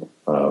and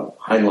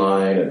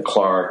Heinlein and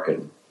Clarke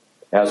and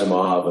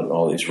Asimov and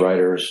all these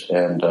writers.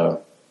 And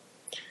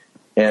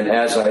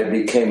as I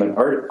became an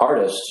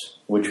artist,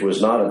 which was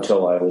not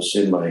until I was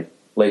in my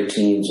late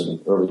teens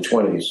and early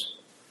 20s,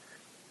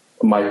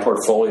 my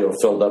portfolio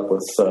filled up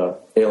with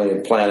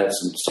alien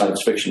planets and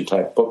science fiction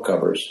type book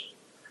covers,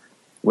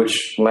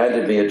 which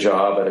landed me a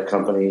job at a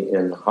company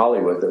in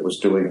Hollywood that was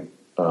doing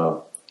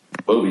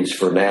movies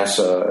for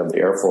NASA and the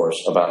Air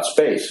Force about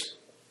space,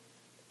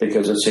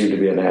 because it seemed to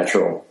be a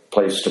natural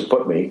place to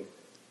put me.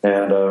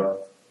 And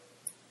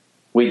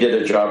we did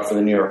a job for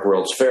the New York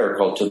World's Fair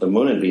called To the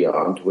Moon and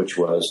Beyond, which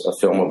was a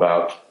film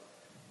about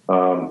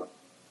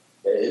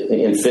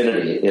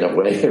infinity in a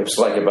way. It was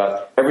like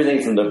about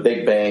everything from the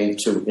Big Bang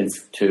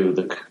to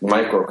the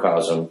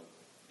microcosm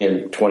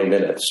in 20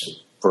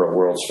 minutes for a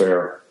World's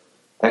Fair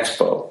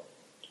expo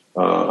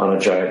on a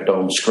giant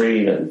dome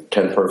screen and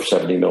 10x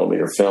 70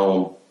 millimeter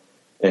film.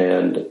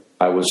 And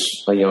I was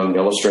a young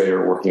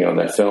illustrator working on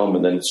that film,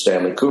 and then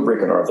Stanley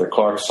Kubrick and Arthur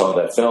Clarke saw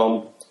that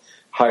film,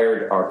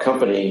 hired our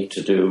company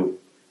to do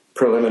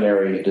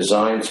preliminary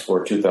designs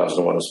for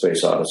 2001: A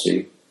Space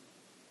Odyssey,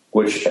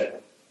 which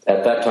at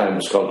that time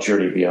was called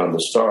Journey Beyond the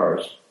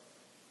Stars.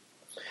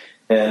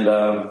 And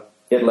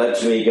it led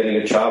to me getting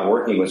a job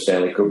working with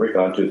Stanley Kubrick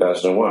on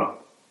 2001.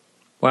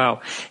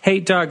 Wow. Hey,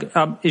 Doug,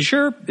 is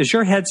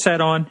your headset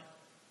on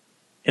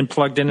and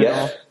plugged in at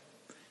all?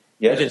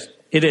 Yes.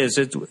 It is.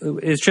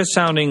 It's just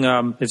sounding.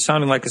 It's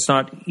sounding like it's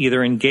not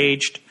either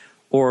engaged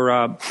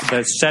or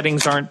the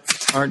settings aren't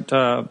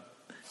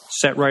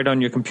set right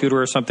on your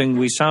computer or something.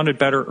 We sounded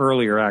better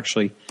earlier,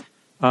 actually.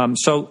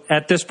 So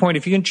at this point,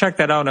 if you can check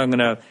that out, I'm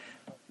going to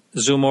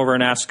zoom over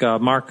and ask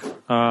Mark.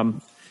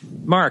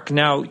 Mark,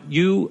 now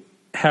you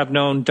have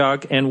known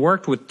Doug and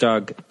worked with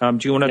Doug. Do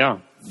you want to? Yeah.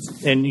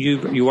 And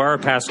you are a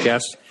past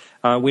guest.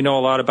 We know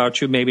a lot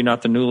about you. Maybe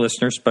not the new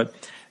listeners, but.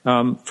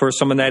 For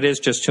someone that is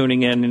just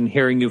tuning in and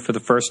hearing you for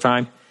the first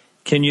time,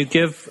 can you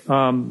give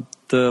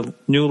the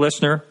new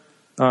listener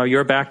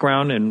your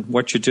background and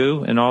what you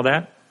do and all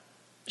that?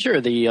 Sure.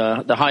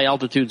 The high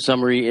altitude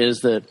summary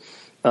is that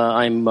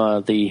I'm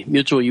the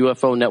Mutual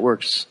UFO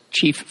Network's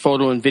chief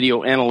photo and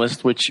video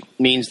analyst, which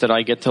means that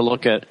I get to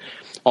look at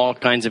all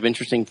kinds of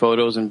interesting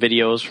photos and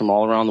videos from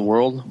all around the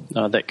world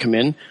that come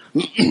in,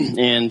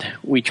 and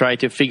we try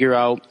to figure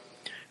out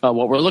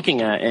what we're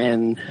looking at.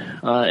 And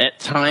at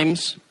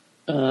times,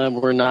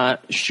 we're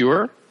not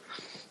sure.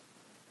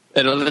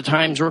 At other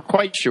times, we're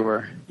quite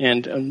sure.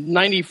 And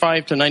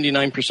 95 to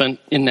 99%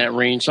 in that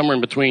range, somewhere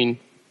in between,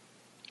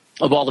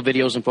 of all the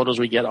videos and photos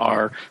we get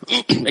are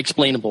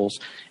explainables.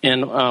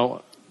 And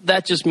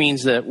that just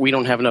means that we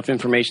don't have enough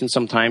information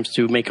sometimes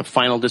to make a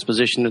final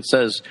disposition that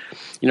says,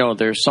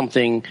 there's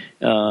something,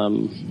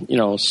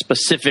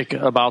 specific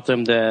about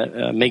them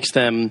that makes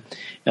them,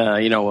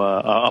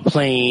 a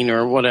plane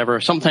or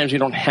whatever. Sometimes we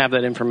don't have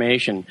that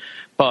information,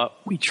 but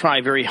we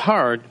try very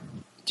hard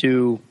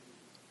to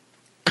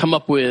come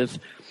up with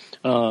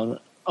a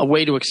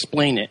way to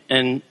explain it.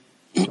 And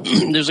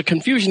there's a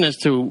confusion as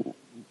to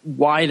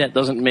why that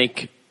doesn't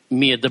make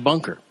me a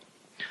debunker.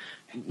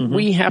 Mm-hmm.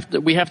 We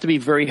have to be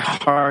very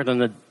hard on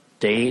the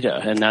data,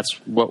 and that's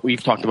what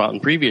we've talked about in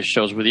previous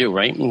shows with you,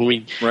 right?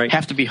 We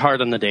have to be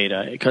hard on the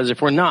data, because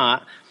if we're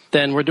not,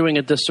 then we're doing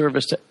a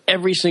disservice to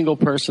every single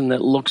person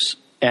that looks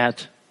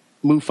at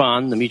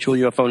MUFON, the Mutual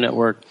UFO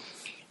Network,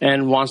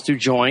 and wants to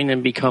join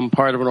and become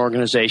part of an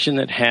organization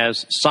that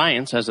has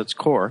science as its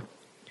core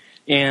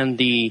and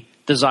the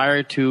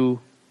desire to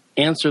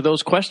answer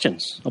those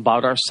questions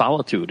about our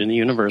solitude in the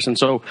universe. And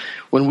so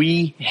when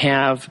we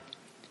have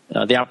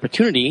the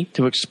opportunity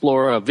to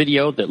explore a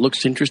video that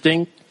looks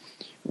interesting,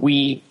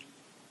 we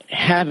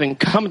have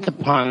incumbent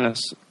upon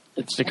us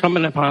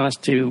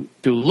to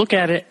look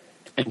at it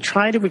and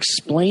try to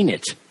explain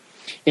it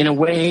in a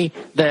way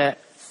that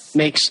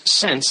makes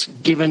sense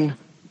given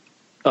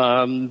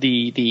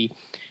the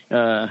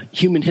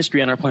human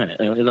history on our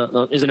planet.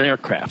 Is it an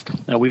aircraft?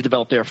 We've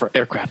developed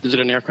aircraft. Is it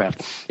an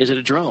aircraft? Is it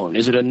a drone?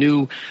 Is it a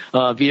new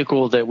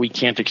vehicle that we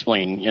can't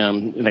explain?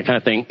 That kind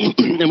of thing.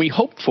 And we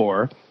hope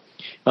for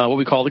what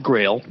we call the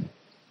Grail.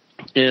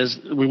 Is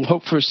we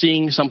hope for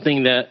seeing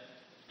something that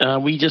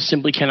we just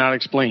simply cannot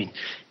explain.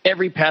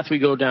 Every path we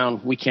go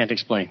down, we can't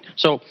explain.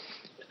 So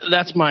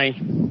that's my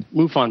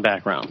MUFON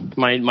background.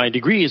 My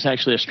degree is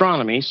actually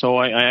astronomy, so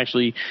I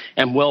actually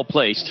am well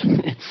placed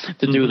to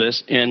do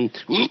this. And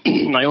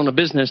I own a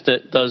business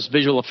that does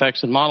visual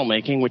effects and model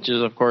making, which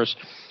is, of course,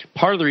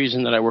 part of the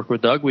reason that I work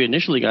with Doug. We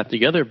initially got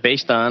together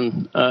based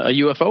on a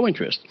UFO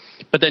interest.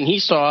 But then he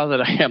saw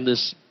that I have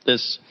this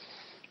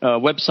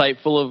website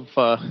full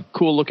of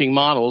cool-looking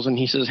models, and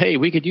he says, hey,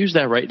 we could use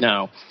that right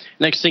now.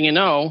 Next thing you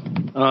know,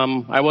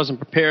 I wasn't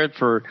prepared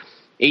for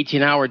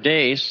 18-hour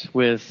days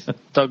with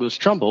Douglas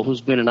Trumbull,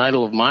 who's been an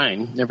idol of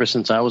mine ever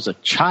since I was a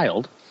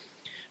child.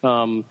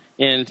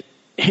 And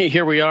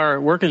here we are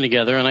working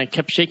together, and I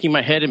kept shaking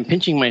my head and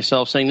pinching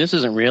myself, saying, this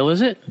isn't real,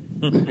 is it?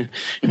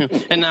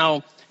 And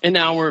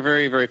now we're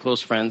very, very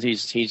close friends.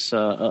 He's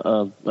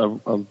an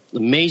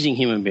amazing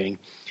human being.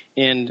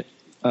 And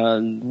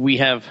we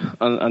have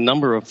a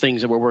number of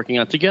things that we're working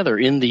on together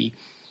in the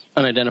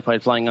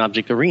unidentified flying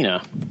object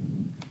arena.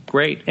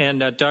 Great.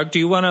 And Doug, do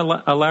you want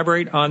to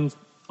elaborate on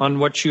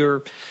what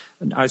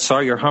I saw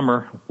your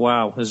Hummer.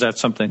 Wow, is that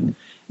something?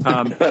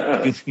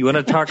 You want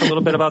to talk a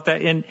little bit about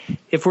that? And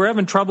if we're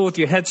having trouble with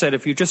your headset,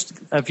 if you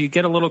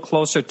get a little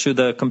closer to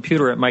the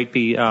computer, it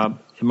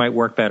might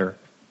work better.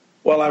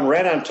 Well, I'm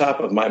right on top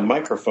of my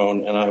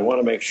microphone, and I want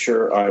to make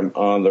sure I'm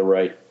on the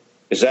right.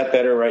 Is that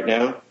better right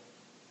now?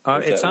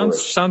 It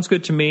sounds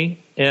good to me,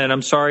 and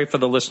I'm sorry for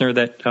the listener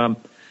that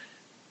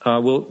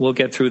we'll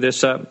get through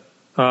this.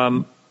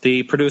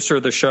 The producer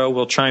of the show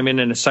will chime in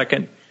a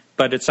second,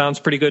 but it sounds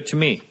pretty good to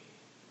me.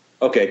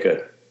 Okay,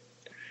 good.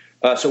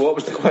 So what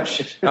was the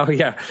question? Oh,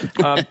 yeah.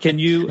 Can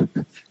you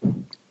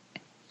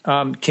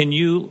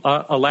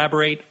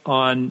elaborate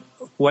on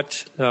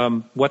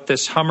what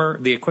this Hummer,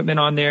 the equipment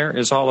on there,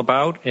 is all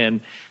about?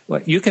 And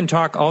you can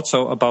talk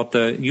also about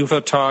the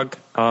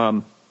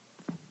UFOTOG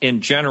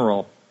in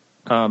general,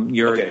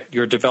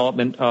 your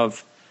development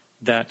of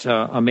that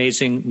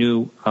amazing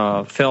new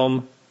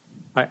film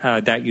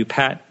that you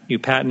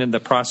patented, the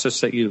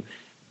process that you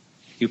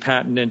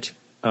patented.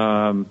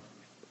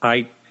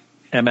 I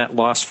am at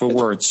loss for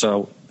words,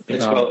 so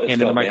handing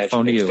the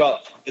microphone to you.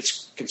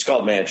 It's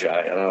called Magi,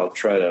 and I'll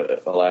try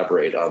to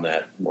elaborate on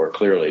that more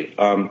clearly.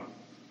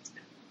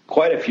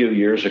 Quite a few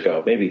years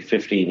ago, maybe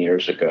 15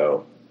 years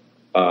ago,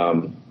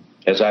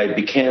 as I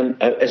began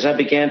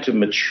to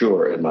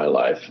mature in my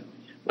life,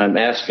 I'm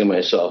asking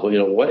myself,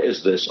 well, what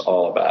is this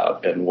all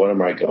about, and what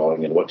am I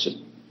going, and what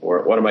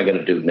am I going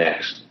to do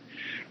next?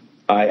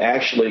 I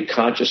actually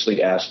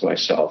consciously asked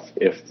myself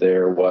if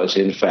there was,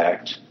 in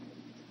fact,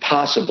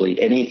 possibly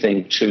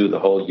anything to the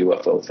whole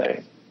UFO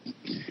thing.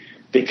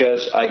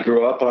 Because I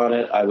grew up on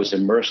it, I was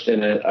immersed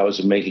in it, I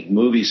was making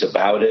movies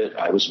about it,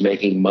 I was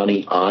making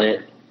money on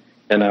it,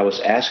 and I was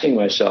asking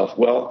myself,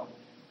 well,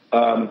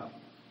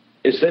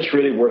 is this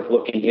really worth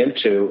looking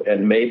into?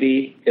 And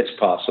maybe it's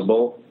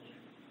possible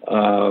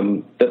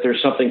that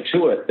there's something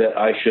to it that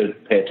I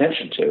should pay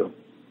attention to.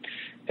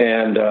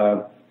 And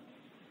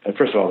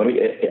first of all,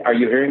 are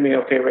you hearing me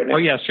okay right now? Oh,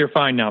 yes, you're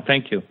fine now.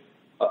 Thank you.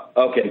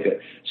 Okay,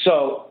 good.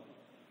 So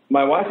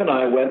my wife and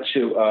I went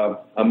to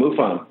a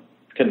MUFON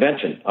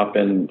convention up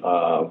in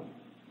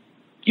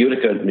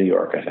Utica, New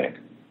York, I think,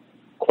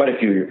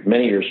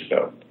 many years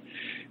ago,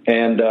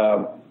 and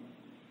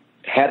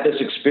had this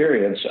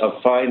experience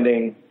of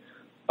finding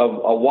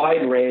a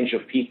wide range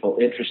of people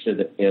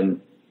interested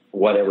in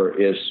whatever it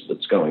is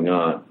that's going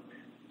on.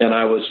 And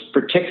I was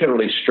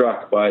particularly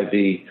struck by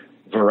the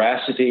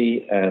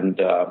veracity and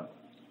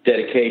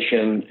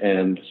dedication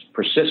and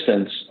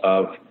persistence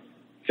of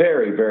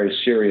very, very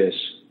serious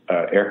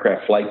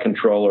aircraft flight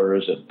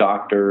controllers and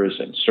doctors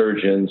and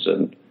surgeons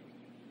and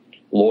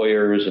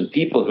lawyers and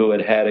people who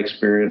had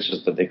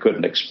experiences that they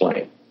couldn't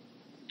explain.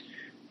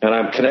 And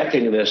I'm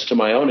connecting this to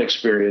my own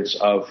experience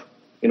of,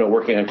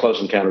 working on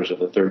Close Encounters of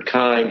the Third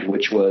Kind,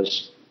 which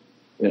was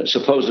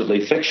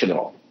supposedly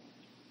fictional.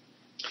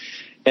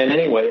 And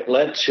anyway, it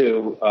led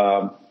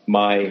to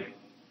my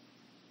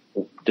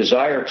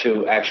desire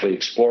to actually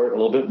explore it a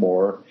little bit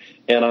more.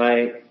 And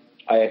I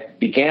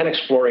began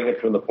exploring it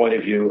from the point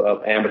of view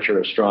of amateur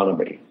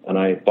astronomy. And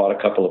I bought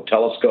a couple of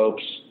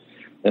telescopes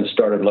and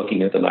started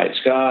looking at the night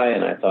sky.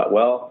 And I thought,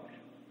 well,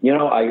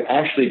 I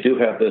actually do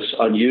have this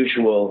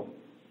unusual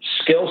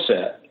skill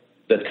set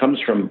that comes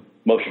from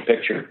motion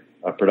picture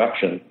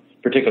production,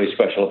 particularly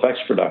special effects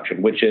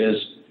production, which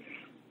is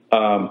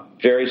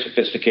very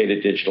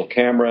sophisticated digital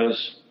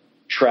cameras,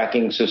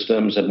 tracking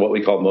systems, and what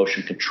we call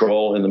motion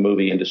control in the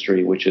movie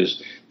industry, which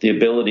is the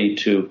ability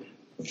to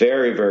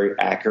very, very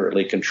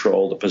accurately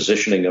control the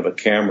positioning of a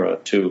camera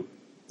to,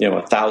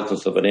 a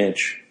thousandth of an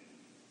inch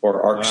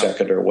or arc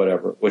second or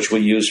whatever, which we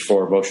use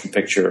for motion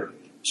picture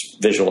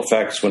visual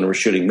effects when we're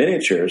shooting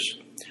miniatures.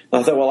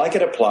 And I thought, well, I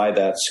could apply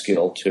that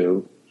skill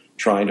to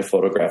trying to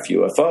photograph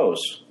UFOs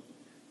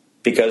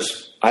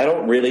because I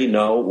don't really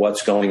know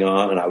what's going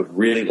on, and I would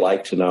really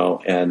like to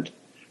know. And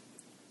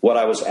what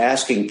I was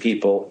asking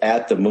people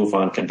at the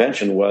MUFON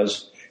convention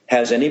was,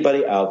 has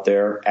anybody out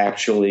there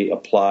actually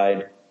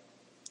applied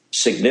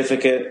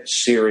significant,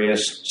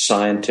 serious,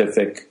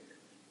 scientific,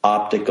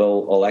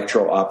 optical,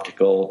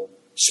 electro-optical,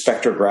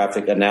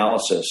 spectrographic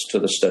analysis to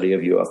the study of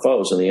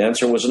UFOs? And the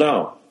answer was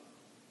no.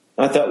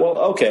 I thought, well,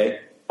 okay,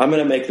 I'm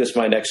going to make this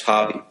my next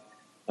hobby,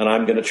 and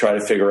I'm going to try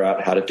to figure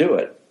out how to do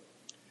it.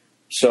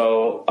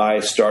 So I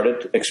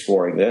started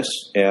exploring this,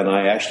 and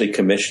I actually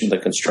commissioned the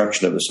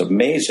construction of this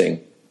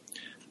amazing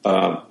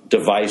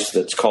device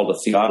that's called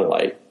a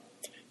theodolite,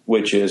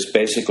 which is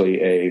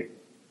basically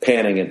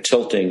panning and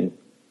tilting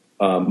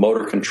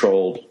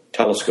motor-controlled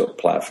telescope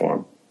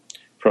platform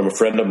from a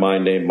friend of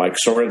mine named Mike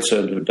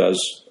Sorensen, who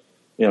does,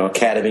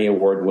 Academy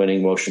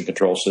Award-winning motion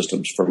control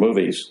systems for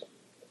movies.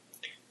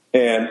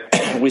 And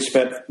we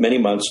spent many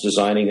months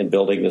designing and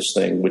building this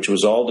thing, which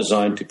was all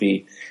designed to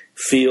be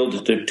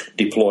field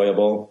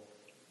deployable.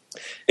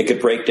 It could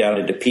break down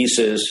into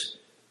pieces.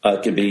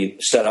 It could be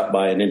set up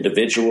by an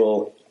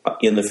individual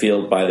in the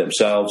field by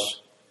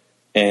themselves.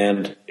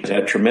 And it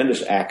had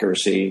tremendous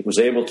accuracy. It was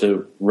able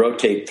to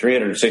rotate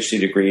 360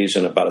 degrees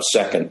in about a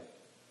second.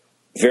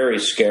 Very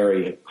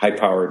scary,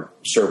 high-powered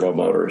servo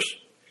motors.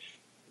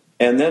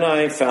 And then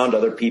I found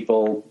other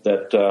people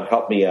that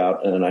helped me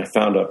out, and I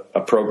found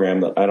a program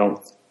that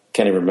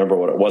can't even remember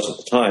what it was at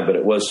the time, but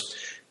it was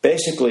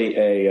basically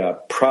a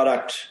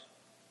product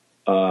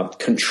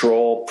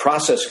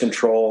process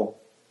control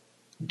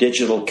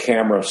digital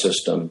camera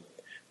system,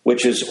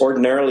 which is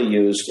ordinarily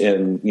used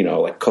in,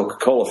 like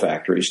Coca-Cola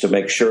factories to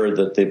make sure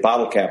that the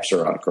bottle caps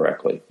are on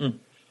correctly. Mm.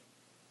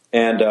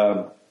 And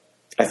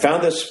I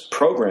found this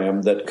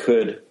program that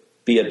could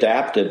be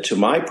adapted to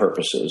my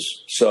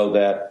purposes so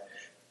that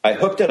I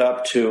hooked it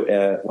up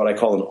to what I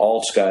call an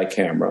all-sky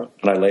camera,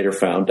 and I later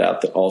found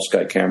out that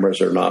all-sky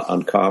cameras are not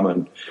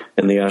uncommon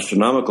in the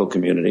astronomical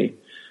community.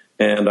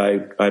 And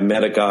I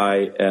met a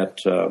guy at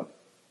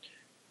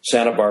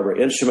Santa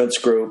Barbara Instruments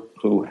Group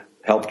who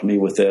helped me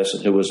with this,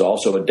 and who was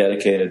also a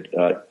dedicated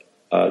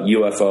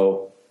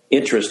UFO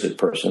interested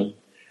person.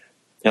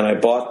 And I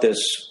bought this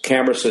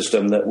camera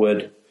system that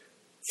would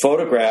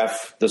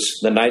photograph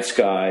the night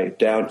sky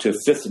down to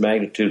fifth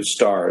magnitude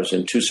stars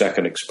in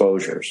 2-second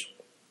exposures.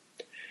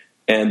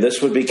 And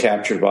this would be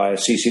captured by a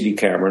CCD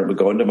camera. It would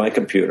go into my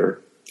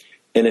computer.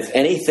 And if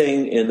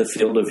anything in the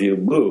field of view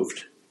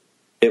moved,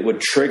 it would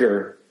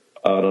trigger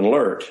an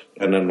alert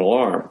and an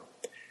alarm.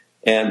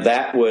 And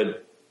that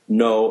would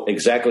know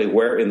exactly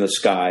where in the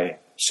sky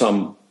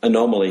some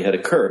anomaly had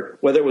occurred.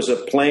 Whether it was a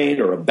plane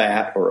or a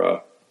bat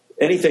or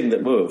anything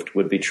that moved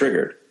would be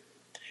triggered.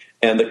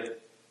 And the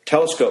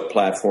telescope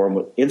platform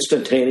would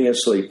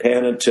instantaneously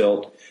pan and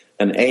tilt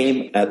and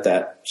aim at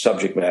that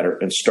subject matter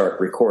and start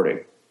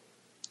recording.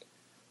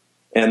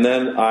 And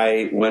then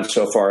I went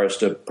so far as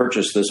to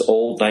purchase this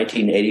old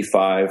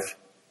 1985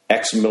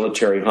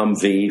 ex-military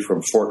Humvee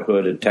from Fort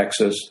Hood in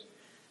Texas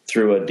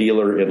through a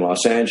dealer in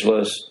Los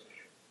Angeles.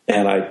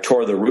 And I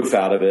tore the roof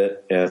out of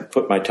it and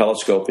put my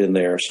telescope in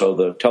there so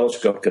the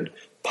telescope could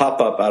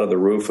pop up out of the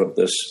roof of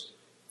this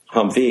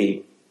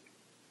Humvee.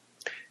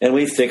 And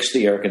we fixed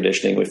the air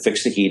conditioning, we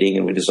fixed the heating,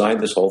 and we designed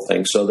this whole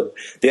thing so that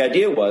the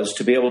idea was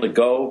to be able to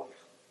go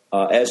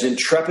as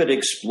intrepid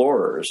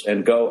explorers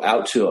and go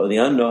out to the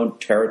unknown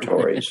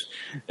territories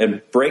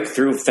and break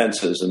through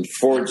fences and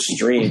ford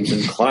streams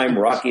and climb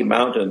rocky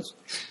mountains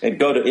and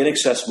go to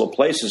inaccessible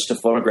places to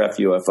photograph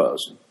UFOs.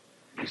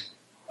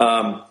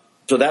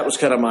 So that was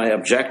kind of my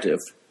objective.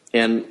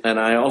 And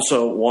I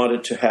also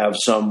wanted to have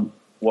some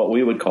what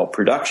we would call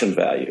production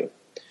value,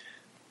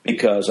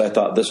 because I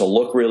thought this will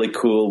look really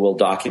cool. We'll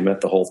document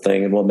the whole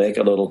thing and we'll make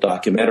a little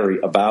documentary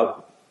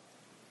about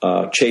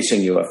chasing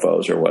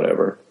UFOs or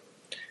whatever.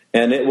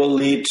 And it will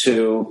lead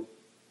to,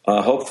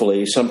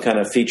 hopefully, some kind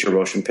of feature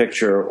motion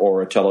picture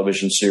or a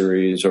television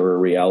series or a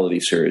reality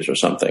series or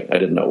something. I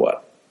didn't know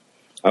what.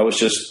 I was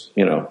just,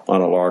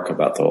 on a lark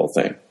about the whole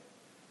thing.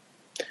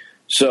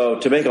 So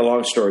to make a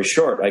long story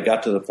short, I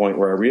got to the point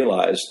where I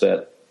realized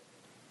that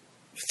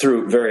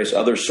through various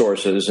other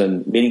sources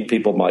and meeting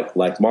people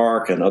like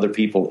Mark and other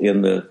people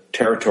in the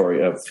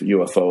territory of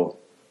UFO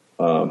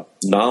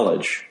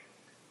knowledge,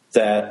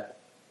 that,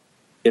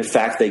 in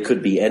fact, they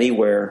could be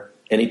anywhere,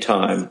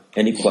 anytime,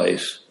 any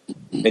place,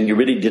 and you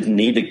really didn't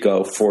need to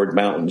go Ford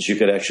Mountains. You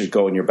could actually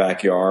go in your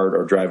backyard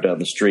or drive down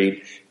the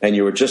street, and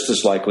you were just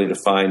as likely to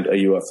find a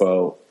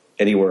UFO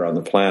anywhere on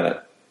the planet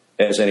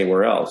as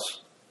anywhere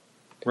else.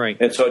 Right.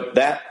 And so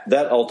that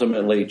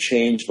ultimately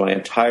changed my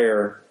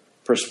entire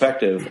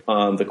perspective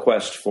on the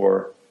quest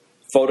for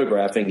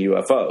photographing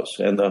UFOs.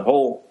 And the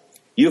whole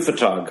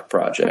UFOTOG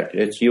project,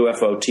 it's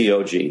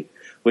UFOTOG,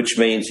 which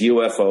means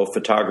UFO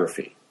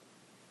photography.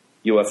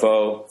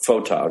 UFO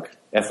photog.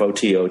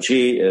 FOTOG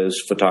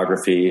is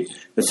photography.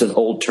 It's an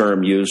old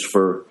term used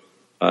for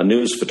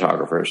news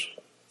photographers.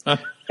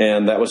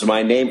 And that was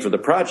my name for the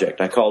project.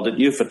 I called it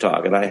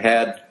UFOTOG. And I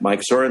had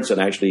Mike Sorensen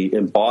actually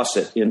emboss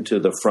it into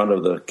the front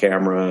of the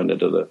camera and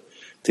into the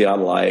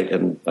theodolite.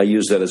 And I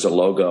used that as a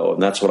logo.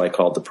 And that's what I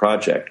called the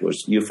project,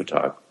 was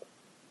UFOTOG.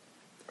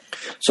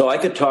 So I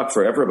could talk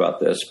forever about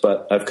this,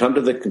 but I've come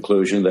to the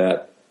conclusion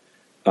that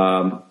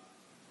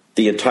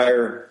the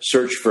entire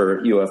search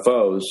for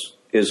UFOs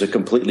is a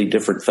completely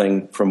different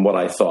thing from what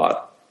I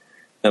thought.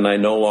 And I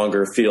no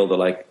longer feel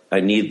that I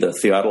need the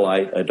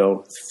theodolite. I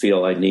don't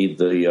feel I need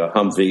the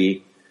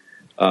Humvee.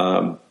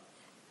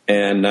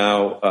 And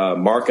now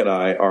Mark and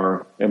I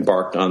are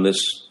embarked on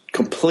this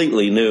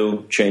completely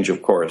new change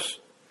of course,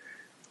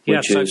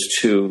 which is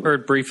to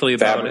heard briefly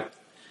about it.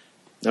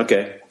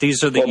 Okay.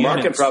 These are the units.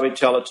 Mark can probably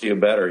tell it to you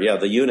better. Yeah,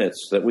 the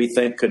units that we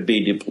think could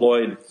be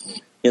deployed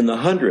in the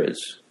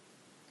hundreds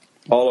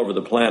all over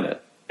the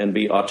planet. and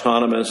be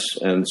autonomous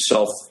and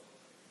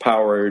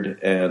self-powered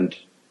and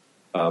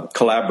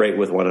collaborate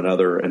with one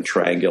another and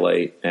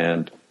triangulate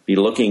and be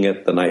looking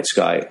at the night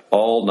sky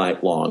all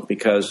night long.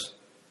 Because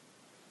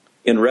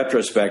in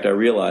retrospect, I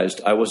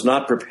realized I was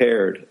not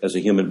prepared as a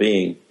human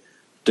being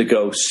to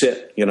go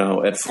sit,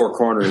 at Four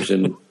Corners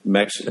in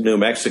New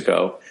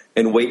Mexico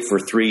and wait for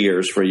 3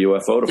 years for a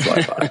UFO to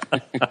fly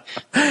by.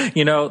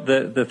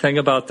 The thing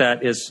about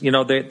that is,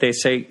 they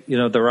say,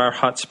 there are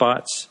hot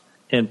spots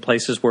in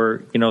places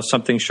where,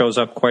 something shows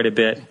up quite a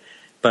bit.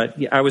 But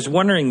I was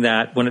wondering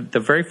that when the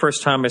very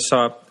first time I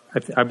saw,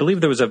 I believe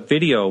there was a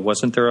video,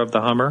 wasn't there, of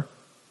the Hummer?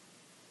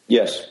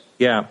 Yes.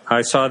 Yeah,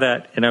 I saw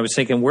that, and I was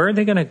thinking, where are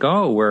they going to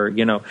go? Where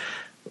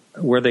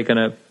are they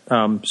going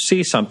to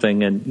see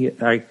something? And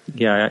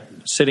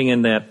sitting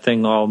in that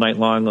thing all night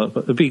long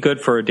would be good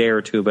for a day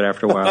or two, but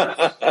after a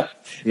while,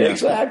 yeah.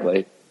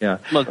 Exactly. Yeah.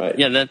 Look, right.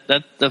 Yeah.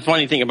 That the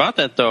funny thing about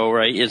that, though,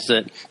 right, is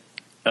that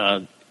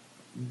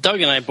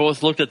Doug and I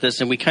both looked at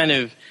this and we kind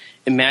of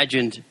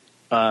imagined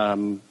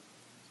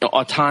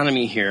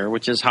autonomy here,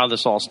 which is how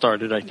this all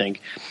started, I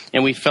think,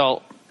 and we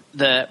felt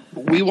that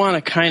we want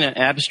to kind of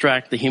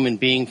abstract the human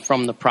being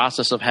from the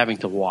process of having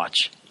to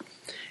watch.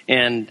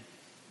 And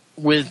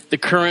with the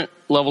current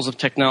levels of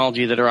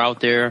technology that are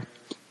out there,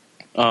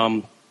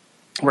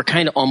 we're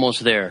kind of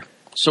almost there.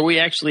 So we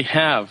actually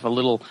have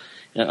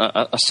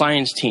a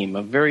science team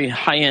of very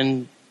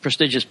high-end,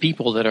 prestigious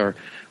people that are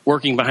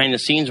working behind the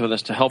scenes with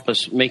us to help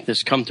us make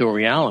this come to a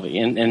reality.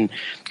 And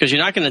because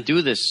you're not going to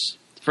do this,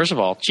 first of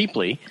all,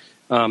 cheaply,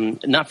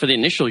 not for the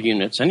initial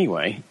units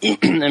anyway.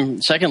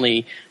 And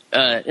secondly,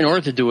 in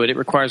order to do it, it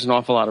requires an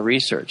awful lot of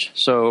research.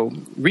 So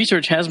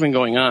research has been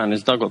going on,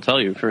 as Doug will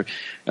tell you, for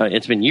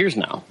it's been years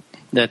now.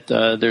 That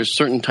there's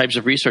certain types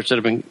of research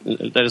that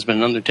has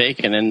been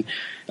undertaken,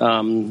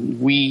 and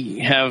we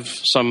have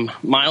some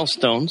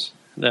milestones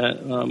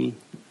that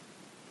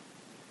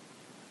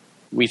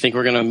we think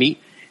we're going to meet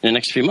in the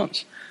next few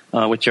months,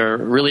 which are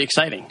really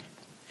exciting.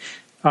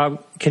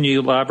 Can you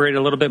elaborate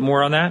a little bit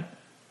more on that?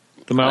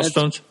 The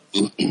milestones?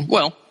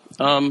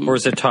 Or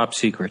is it top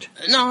secret?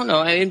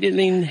 No. I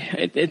mean,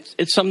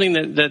 it's something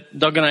that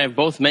Doug and I have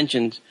both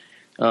mentioned,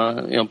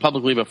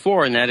 publicly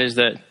before, and that is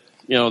that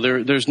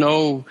there's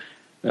no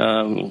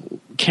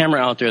camera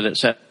out there that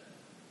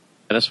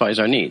satisfies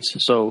our needs.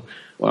 So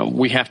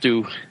we have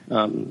to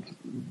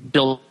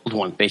build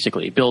one,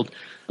 basically, build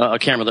a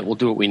camera that will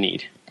do what we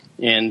need.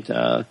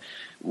 And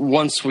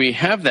once we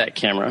have that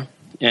camera,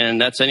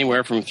 and that's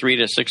anywhere from 3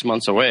 to 6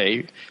 months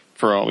away,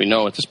 for all we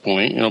know at this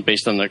point,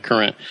 based on the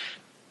current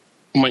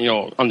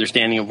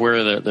understanding of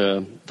where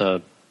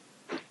the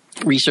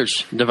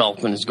research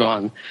development has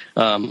gone,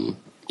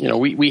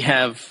 we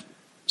have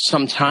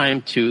some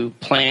time to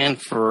plan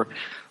for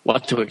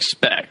what to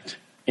expect.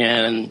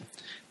 And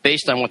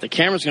based on what the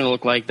camera's going to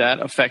look like, that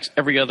affects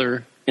every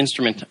other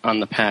instrument on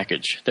the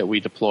package that we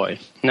deploy.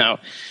 Now,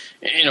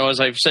 as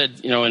I've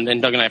said,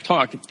 and Doug and I have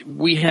talked,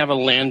 we have a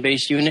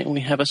land-based unit and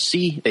we have a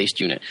sea-based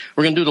unit.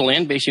 We're going to do the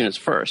land-based units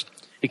first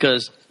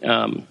because,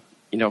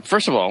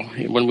 first of all,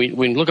 when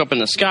we look up in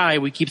the sky,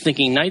 we keep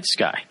thinking night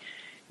sky.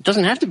 It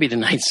doesn't have to be the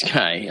night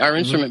sky. Our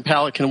instrument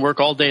palette can work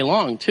all day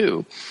long,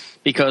 too,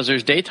 because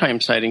there's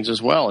daytime sightings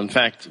as well. In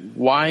fact,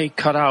 why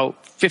cut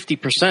out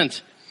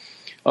 50%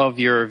 of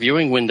your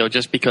viewing window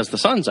just because the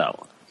sun's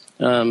out?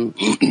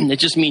 It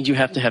just means you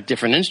have to have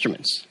different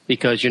instruments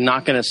because you're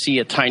not going to see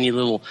a tiny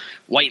little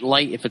white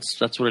light, if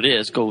that's what it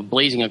is, go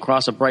blazing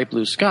across a bright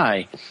blue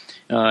sky.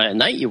 At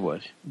night you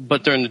would.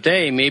 But during the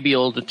day, maybe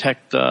you'll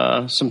detect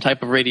some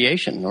type of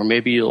radiation, or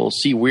maybe you'll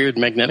see weird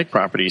magnetic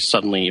properties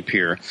suddenly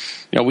appear.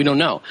 We don't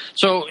know.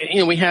 So,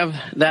 we have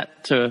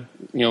that to,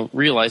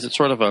 realize it's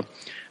sort of a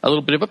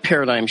little bit of a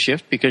paradigm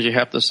shift because you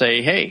have to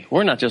say, hey,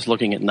 we're not just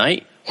looking at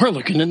night. We're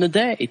looking in the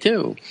day,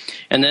 too.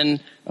 And then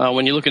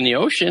when you look in the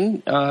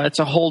ocean, it's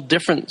a whole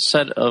different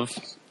set of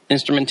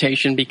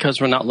instrumentation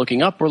because we're not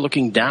looking up, we're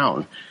looking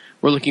down.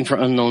 We're looking for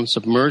unknown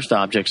submerged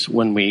objects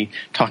when we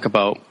talk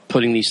about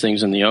putting these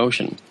things in the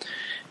ocean.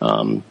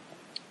 And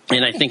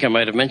I think I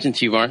might have mentioned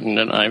to you, Martin,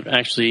 that I've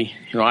actually,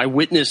 I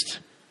witnessed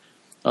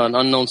an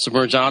unknown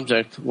submerged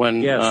object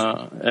when,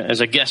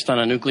 as a guest on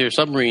a nuclear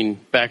submarine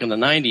back in the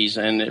 90s,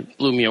 and it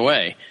blew me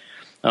away.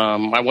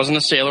 I wasn't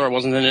a sailor, I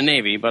wasn't in the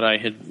Navy, but I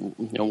had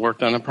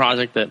worked on a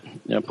project that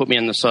put me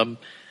in the sub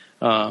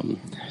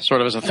sort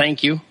of as a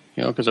thank you,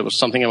 because it was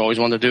something I've always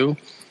wanted to do.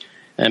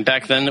 And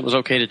back then it was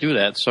okay to do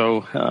that.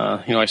 So,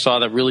 I saw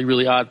that really,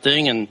 really odd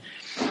thing, and,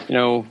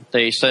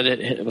 they said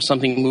it was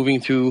something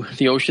moving through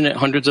the ocean at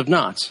hundreds of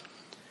knots.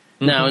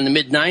 Mm-hmm. Now, in the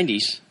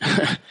mid-90s,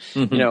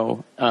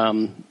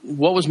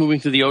 what was moving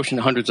through the ocean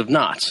at hundreds of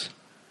knots?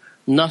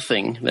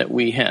 Nothing that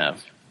we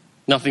have.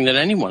 Nothing that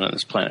anyone on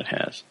this planet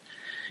has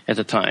at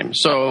the time.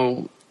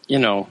 So,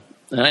 and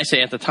I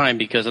say at the time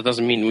because it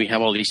doesn't mean we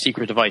have all these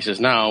secret devices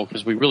now,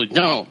 because we really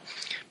don't.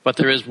 But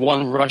there is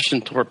one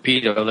Russian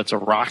torpedo that's a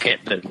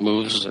rocket that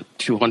moves at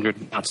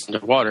 200 knots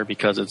underwater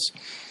because it's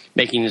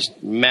making this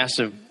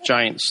massive,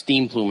 giant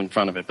steam plume in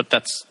front of it. But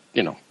that's,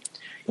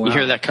 Wow. You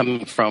hear that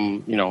coming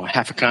from,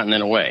 half a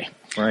continent away.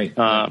 Right.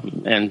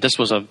 And this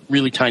was a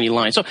really tiny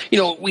line. So,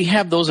 we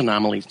have those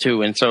anomalies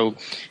too. And so,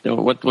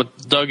 what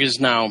Doug is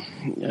now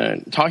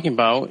talking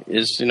about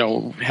is,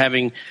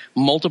 having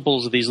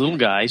multiples of these little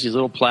guys, these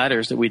little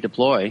platters that we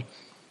deploy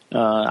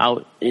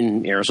out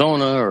in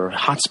Arizona or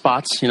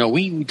hotspots.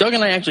 Doug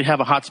and I actually have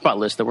a hotspot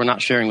list that we're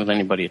not sharing with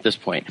anybody at this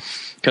point,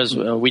 because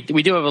we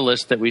do have a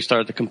list that we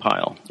started to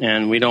compile,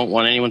 and we don't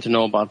want anyone to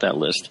know about that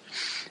list,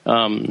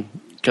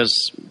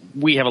 because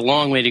we have a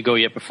long way to go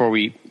yet before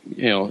we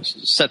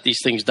set these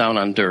things down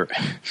on dirt.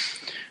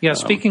 Yeah,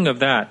 speaking of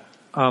that,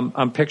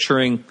 I'm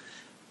picturing,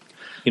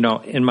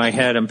 in my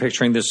head, I'm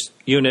picturing this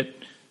unit,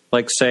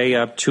 like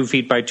say 2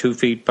 feet by 2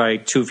 feet by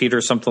 2 feet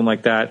or something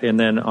like that, and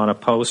then on a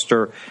post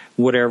or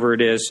whatever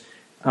it is.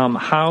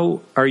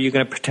 How are you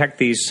going to protect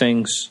these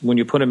things when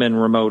you put them in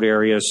remote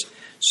areas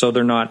so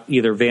they're not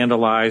either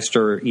vandalized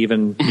or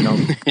even,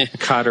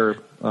 cut or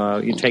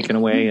taken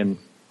away and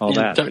all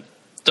that?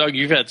 Doug,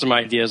 you've had some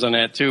ideas on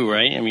that too,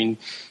 right? I mean,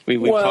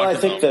 I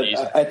think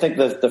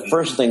that the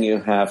first thing you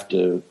have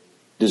to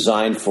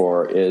design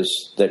for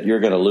is that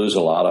you're going to lose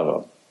a lot of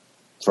them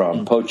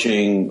from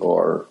poaching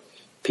or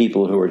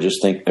people who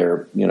just think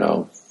they're,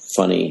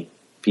 funny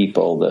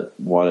people that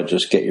want to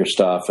just get your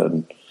stuff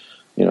and,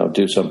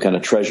 do some kind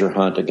of treasure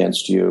hunt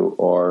against you,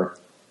 or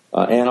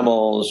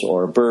animals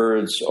or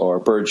birds or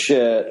bird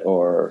shit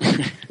or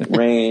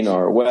rain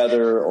or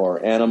weather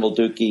or animal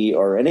dookie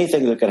or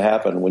anything that could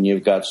happen when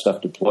you've got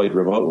stuff deployed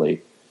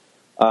remotely.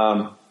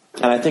 And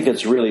I think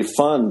it's really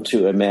fun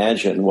to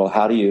imagine, well,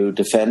 how do you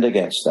defend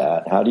against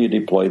that? How do you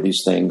deploy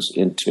these things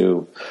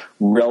into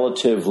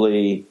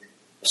relatively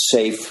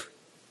safe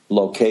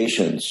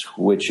locations,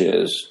 which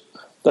is,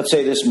 let's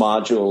say this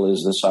module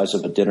is the size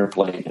of a dinner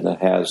plate and it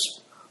has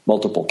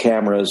multiple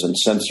cameras and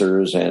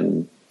sensors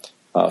and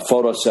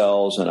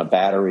photocells and a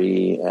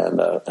battery and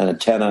an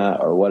antenna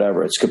or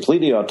whatever. It's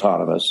completely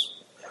autonomous,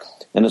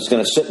 and it's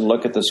going to sit and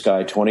look at the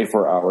sky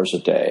 24 hours a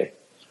day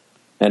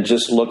and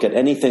just look at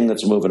anything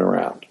that's moving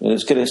around. And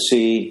it's going to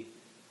see,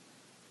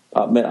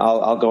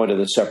 I'll go into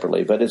this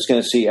separately, but it's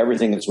going to see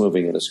everything that's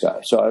moving in the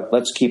sky. So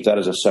let's keep that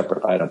as a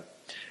separate item.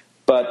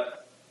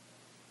 But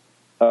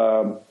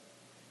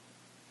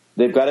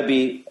they've got to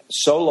be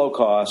so low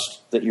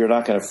cost that you're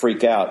not going to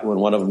freak out when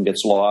one of them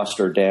gets lost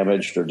or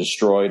damaged or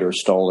destroyed or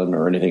stolen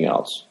or anything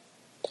else.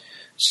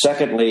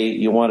 Secondly,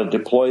 you want to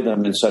deploy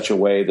them in such a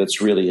way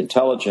that's really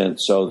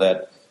intelligent so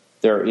that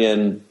they're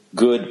in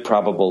good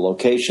probable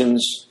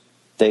locations.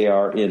 They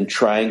are in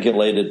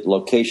triangulated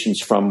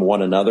locations from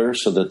one another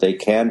so that they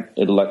can,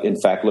 in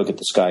fact, look at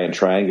the sky and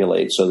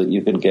triangulate so that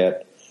you can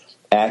get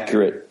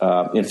accurate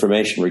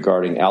information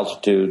regarding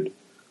altitude,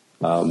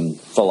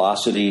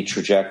 velocity,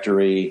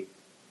 trajectory,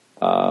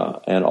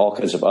 and all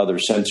kinds of other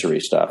sensory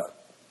stuff.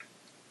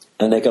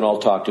 And they can all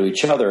talk to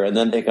each other, and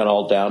then they can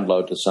all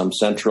download to some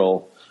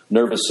central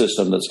nervous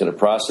system that's going to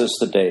process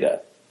the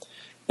data.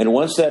 And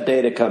once that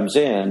data comes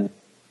in,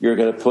 you're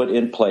going to put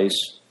in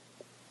place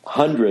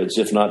hundreds,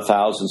 if not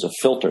thousands, of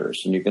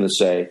filters. And you're going to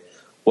say,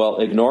 well,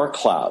 ignore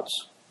clouds,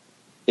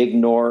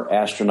 ignore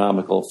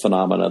astronomical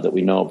phenomena that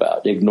we know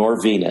about,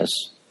 ignore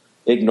Venus,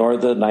 ignore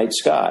the night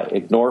sky,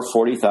 ignore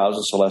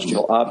 40,000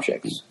 celestial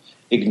objects,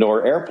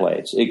 ignore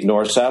airplanes,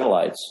 ignore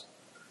satellites.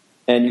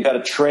 And you've got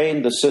to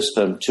train the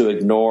system to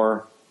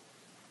ignore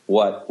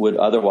what would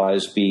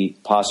otherwise be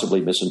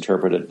possibly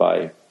misinterpreted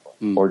by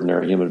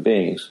ordinary human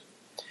beings,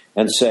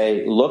 and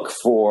say, look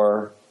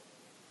for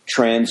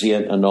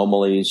transient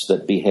anomalies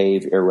that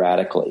behave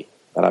erratically.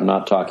 And I'm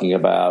not talking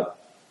about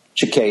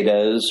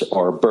cicadas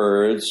or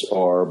birds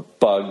or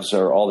bugs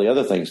or all the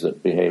other things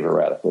that behave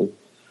erratically.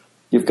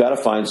 You've got to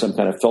find some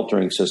kind of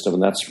filtering system,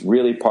 and that's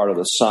really part of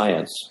the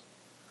science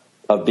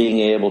of being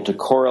able to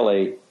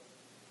correlate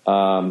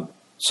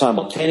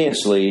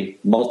simultaneously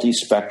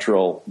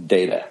multispectral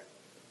data.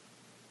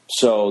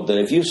 So that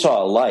if you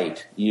saw a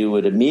light, you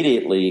would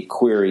immediately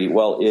query,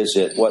 well,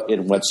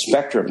 in what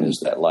spectrum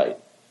is that light?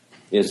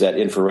 Is that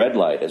infrared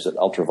light? Is it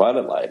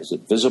ultraviolet light? Is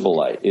it visible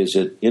light? Is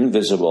it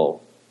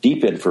invisible,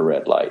 deep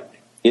infrared light?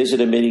 Is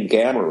it emitting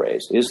gamma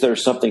rays? Is there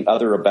something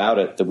other about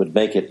it that would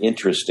make it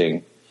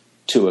interesting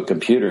to a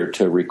computer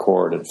to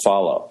record and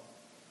follow?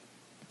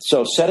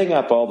 So setting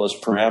up all those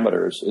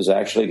parameters is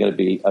actually going to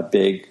be a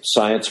big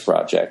science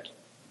project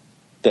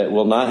that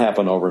will not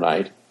happen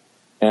overnight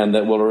and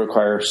that will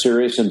require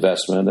serious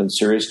investment and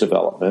serious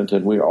development.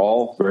 And we're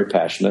all very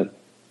passionate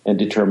and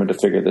determined to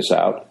figure this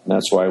out. And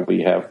that's why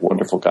we have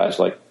wonderful guys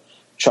like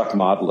Chuck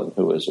Modlin,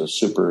 who is a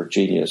super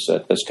genius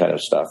at this kind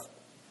of stuff.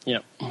 Yeah.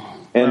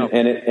 And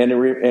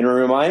it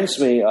reminds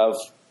me of,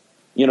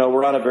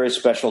 we're on a very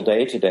special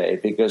day today,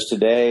 because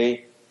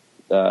today,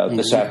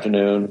 this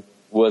afternoon,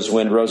 was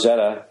when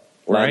Rosetta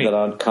landed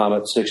on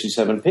Comet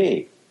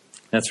 67P.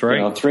 That's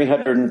right.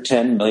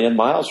 310 million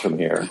miles from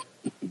here.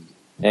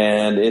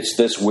 And it's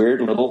this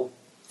weird little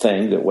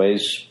thing that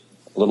weighs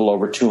a little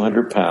over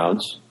 200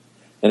 pounds.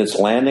 And it's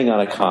landing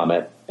on a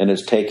comet and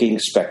is taking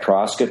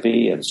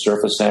spectroscopy and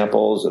surface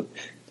samples. And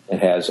it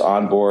has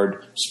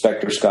onboard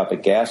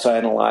spectroscopic gas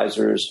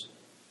analyzers,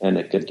 and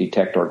it can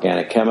detect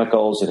organic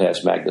chemicals. It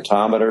has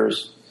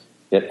magnetometers.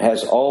 It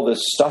has all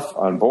this stuff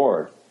on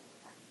board.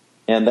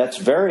 And that's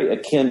very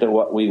akin to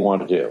what we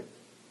want to do.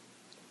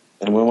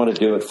 And we want to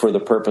do it for the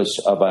purpose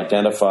of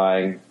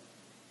identifying,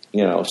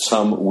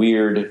 some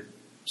weird,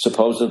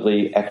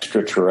 supposedly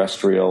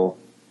extraterrestrial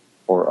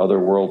or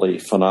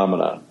otherworldly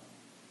phenomena.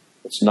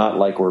 It's not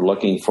like we're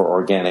looking for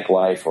organic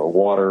life or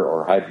water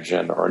or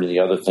hydrogen or any of the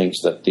other things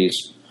that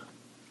these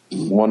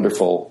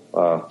wonderful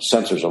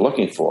sensors are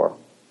looking for.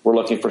 We're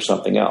looking for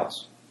something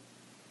else.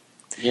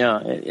 Yeah,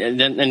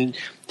 and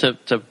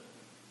to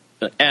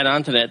add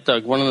on to that,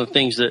 Doug, one of the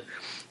things that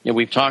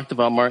we've talked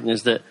about, Martin,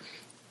 is that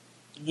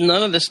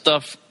none of this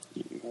stuff,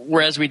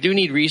 whereas we do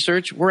need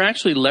research, we're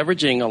actually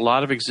leveraging a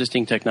lot of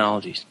existing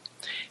technologies.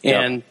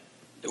 And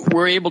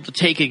we're able to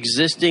take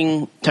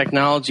existing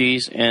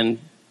technologies and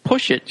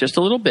push it just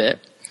a little bit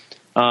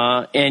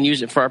and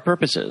use it for our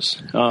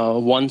purposes.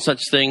 One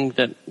such thing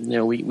that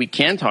we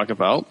can talk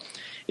about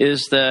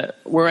is that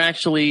we're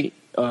actually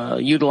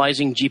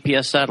utilizing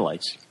GPS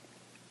satellites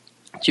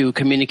to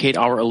communicate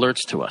our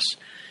alerts to us.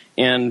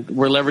 And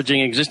we're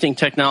leveraging existing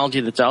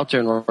technology that's out there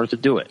in order to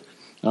do it.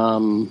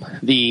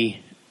 The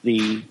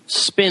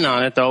spin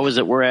on it, though, is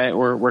that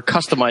we're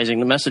customizing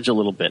the message a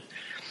little bit,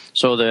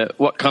 so that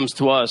what comes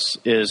to us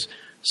is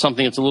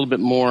something that's a little bit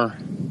more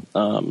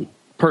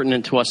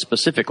pertinent to us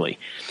specifically.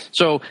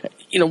 So,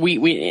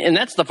 we and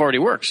that stuff already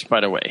works,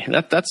 by the way.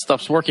 That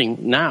stuff's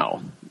working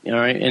now,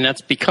 right? And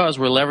that's because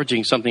we're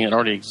leveraging something that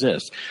already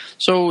exists.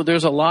 So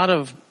there's a lot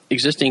of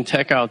existing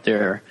tech out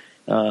there.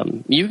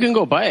 You can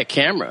go buy a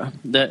camera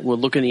that will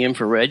look in the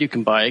infrared. You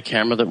can buy a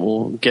camera that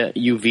will get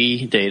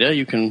UV data.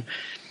 You can,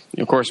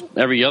 of course,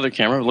 every other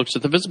camera looks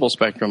at the visible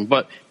spectrum,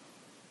 but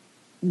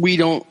we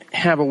don't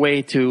have a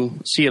way to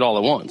see it all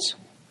at once.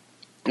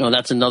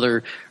 That's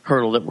another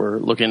hurdle that we're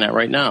looking at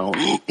right now,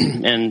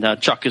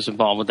 and Chuck is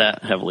involved with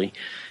that heavily.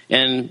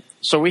 And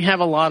so we have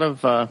a lot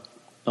of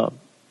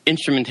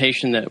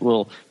instrumentation that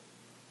will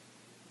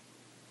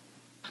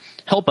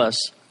help us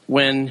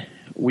when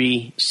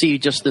we see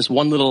just this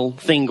one little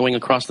thing going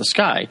across the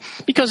sky.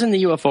 Because in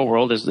the UFO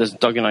world, as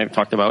Doug and I have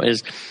talked about,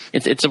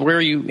 it's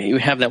where you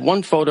have that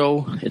one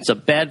photo, it's a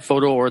bad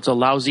photo, or it's a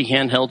lousy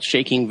handheld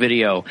shaking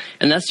video,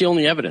 and that's the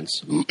only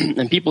evidence.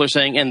 And people are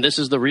saying, and this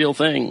is the real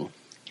thing.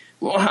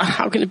 Well,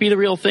 how can it be the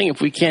real thing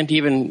if we can't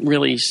even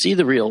really see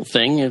the real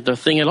thing, the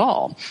thing at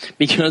all,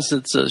 because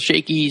it's a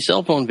shaky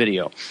cell phone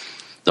video?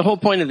 The whole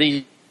point of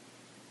these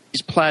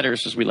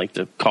platters, as we like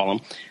to call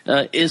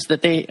them, is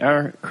that they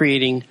are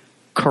creating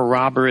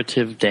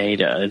corroborative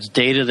data. It's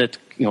data that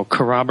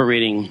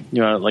corroborating.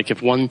 Like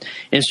if one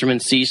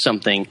instrument sees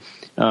something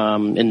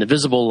in the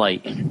visible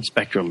light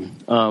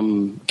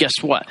spectrum, guess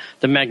what?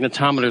 The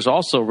magnetometer is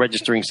also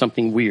registering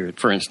something weird.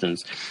 For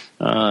instance,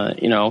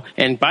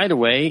 and by the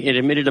way, it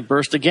emitted a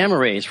burst of gamma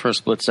rays for a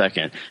split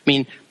second. I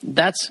mean,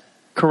 that's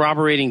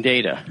corroborating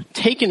data.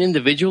 Taken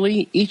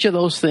individually, each of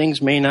those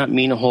things may not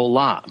mean a whole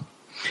lot.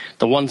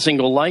 The one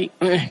single light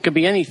could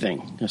be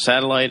anything: a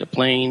satellite, a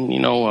plane,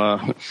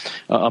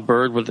 a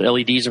bird with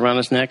LEDs around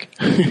its neck.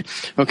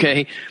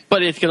 Okay,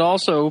 but it could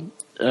also,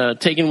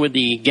 taken with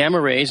the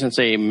gamma rays and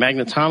say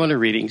magnetometer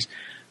readings,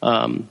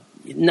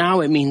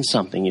 now it means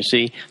something. You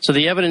see, so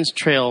the evidence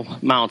trail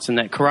mounts, and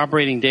that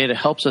corroborating data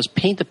helps us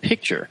paint a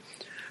picture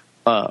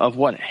of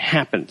what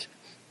happened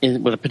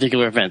with a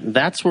particular event.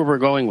 That's where we're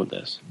going with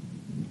this.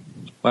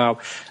 Wow.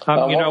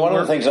 One of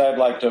the things I'd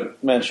like to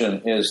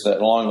mention is that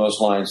along those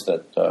lines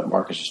that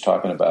Marcus is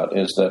talking about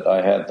is that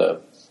I had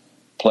the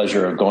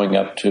pleasure of going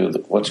up to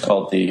what's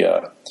called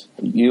the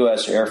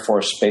U.S. Air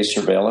Force Space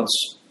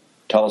Surveillance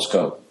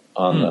Telescope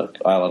on the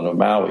island of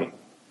Maui.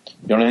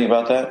 You know anything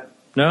about that?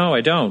 No, I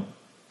don't.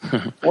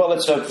 Well,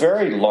 it's a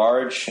very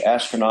large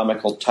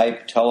astronomical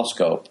type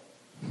telescope,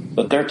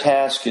 but their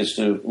task is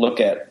to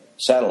look at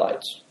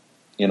satellites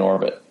in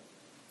orbit,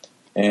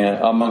 and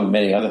among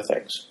many other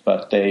things.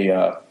 But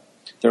they're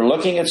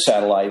looking at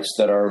satellites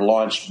that are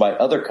launched by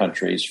other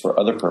countries for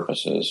other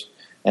purposes,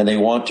 and they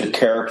want to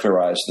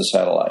characterize the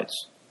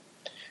satellites.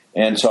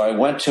 And so I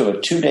went to a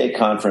 2-day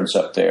conference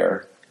up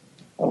there,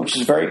 which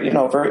is very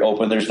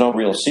open. There's no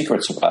real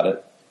secrets about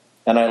it.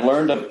 And I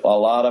learned a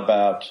lot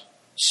about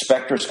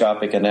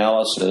spectroscopic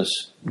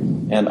analysis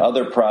and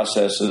other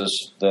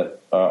processes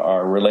that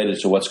are related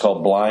to what's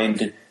called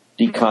blind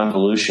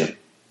deconvolution,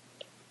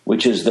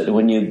 which is that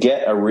when you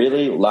get a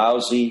really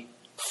lousy,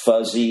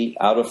 fuzzy,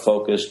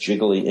 out-of-focus,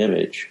 jiggly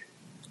image,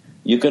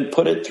 you can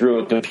put it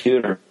through a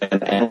computer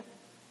and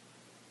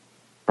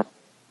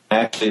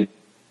actually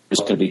it's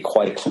going to be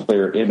quite a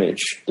clear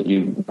image that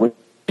you wouldn't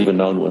even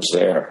known was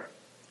there.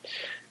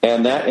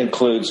 And that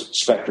includes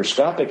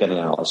spectroscopic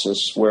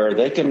analysis, where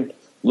they can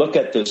look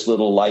at this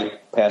little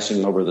light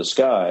passing over the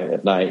sky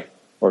at night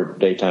or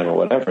daytime or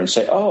whatever and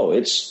say, oh,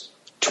 it's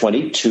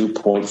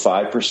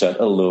 22.5%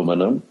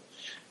 aluminum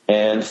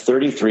and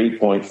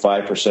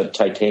 33.5%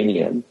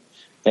 titanium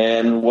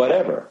and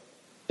whatever.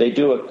 They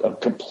do a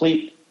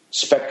complete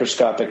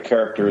spectroscopic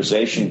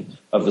characterization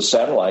of the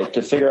satellite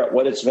to figure out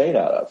what it's made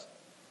out of.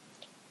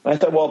 I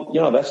thought,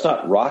 well, that's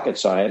not rocket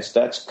science.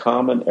 That's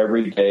common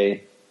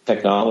everyday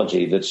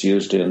technology that's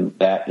used in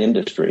that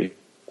industry.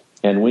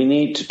 And we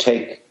need to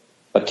take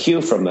a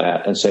cue from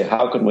that and say,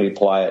 how can we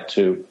apply it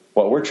to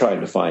what we're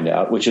trying to find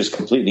out, which is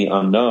completely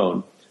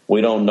unknown.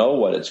 We don't know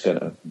what it's going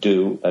to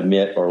do,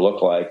 emit, or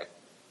look like,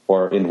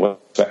 or in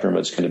what spectrum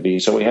it's going to be.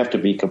 So we have to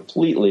be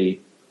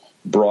completely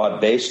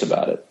broad-based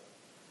about it.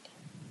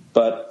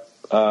 But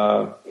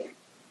I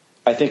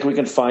think we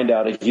can find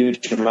out a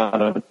huge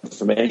amount of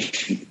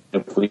information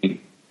if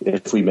we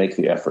make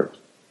the effort.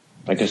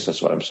 I guess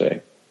that's what I'm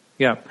saying.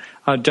 Yeah.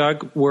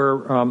 Doug,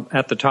 we're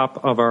at the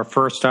top of our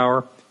first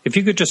hour. If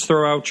you could just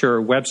throw out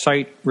your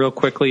website real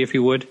quickly, if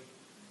you would.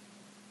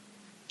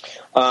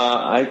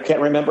 I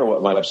can't remember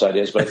what my website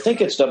is, but I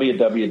think it's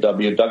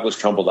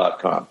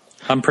www.douglastrumbull.com.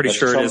 I'm pretty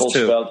sure it is,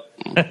 too. Spelled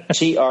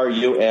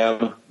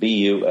Trumbull.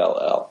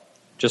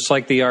 Just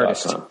like the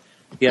artist.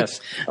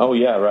 Yes. Oh,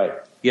 yeah, right.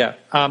 Yeah.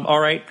 All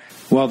right.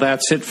 Well,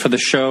 that's it for the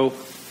show.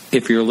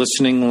 If you're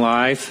listening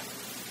live,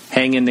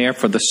 hang in there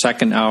for the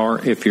second hour.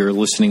 If you're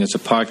listening as a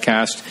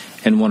podcast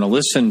and want to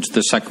listen to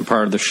the second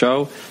part of the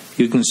show,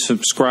 you can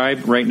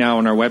subscribe right now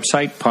on our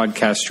website,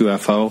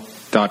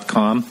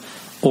 podcastufo.com,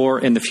 or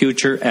in the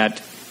future at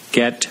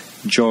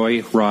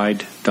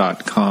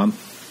getjoyride.com.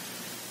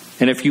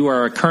 And if you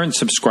are a current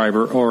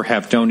subscriber or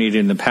have donated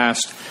in the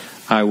past,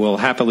 I will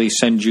happily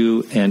send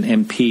you an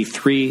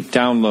MP3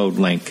 download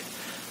link.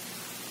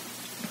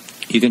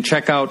 You can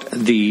check out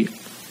the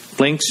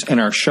links in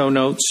our show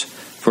notes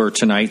for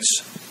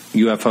tonight's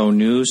UFO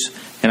news.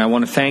 And I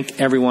want to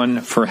thank everyone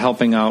for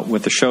helping out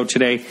with the show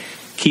today.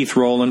 Keith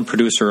Rowland,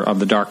 producer of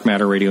the Dark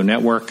Matter Radio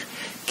Network.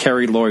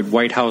 Carrie Lloyd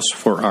Whitehouse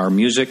for our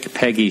music.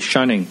 Peggy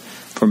Shunning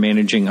for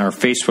managing our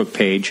Facebook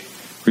page.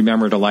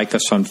 Remember to like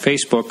us on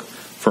Facebook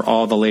for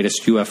all the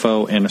latest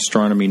UFO and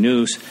astronomy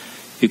news.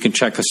 You can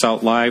check us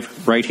out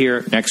live right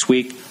here next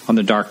week on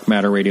the Dark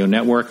Matter Radio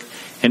Network,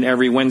 and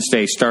every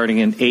Wednesday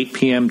starting at 8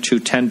 p.m. to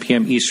 10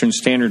 p.m. Eastern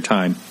Standard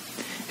Time.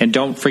 And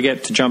don't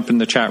forget to jump in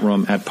the chat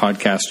room at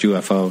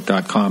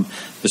podcastufo.com.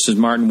 This is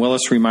Martin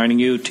Willis reminding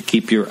you to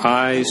keep your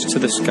eyes to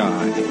the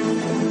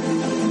sky.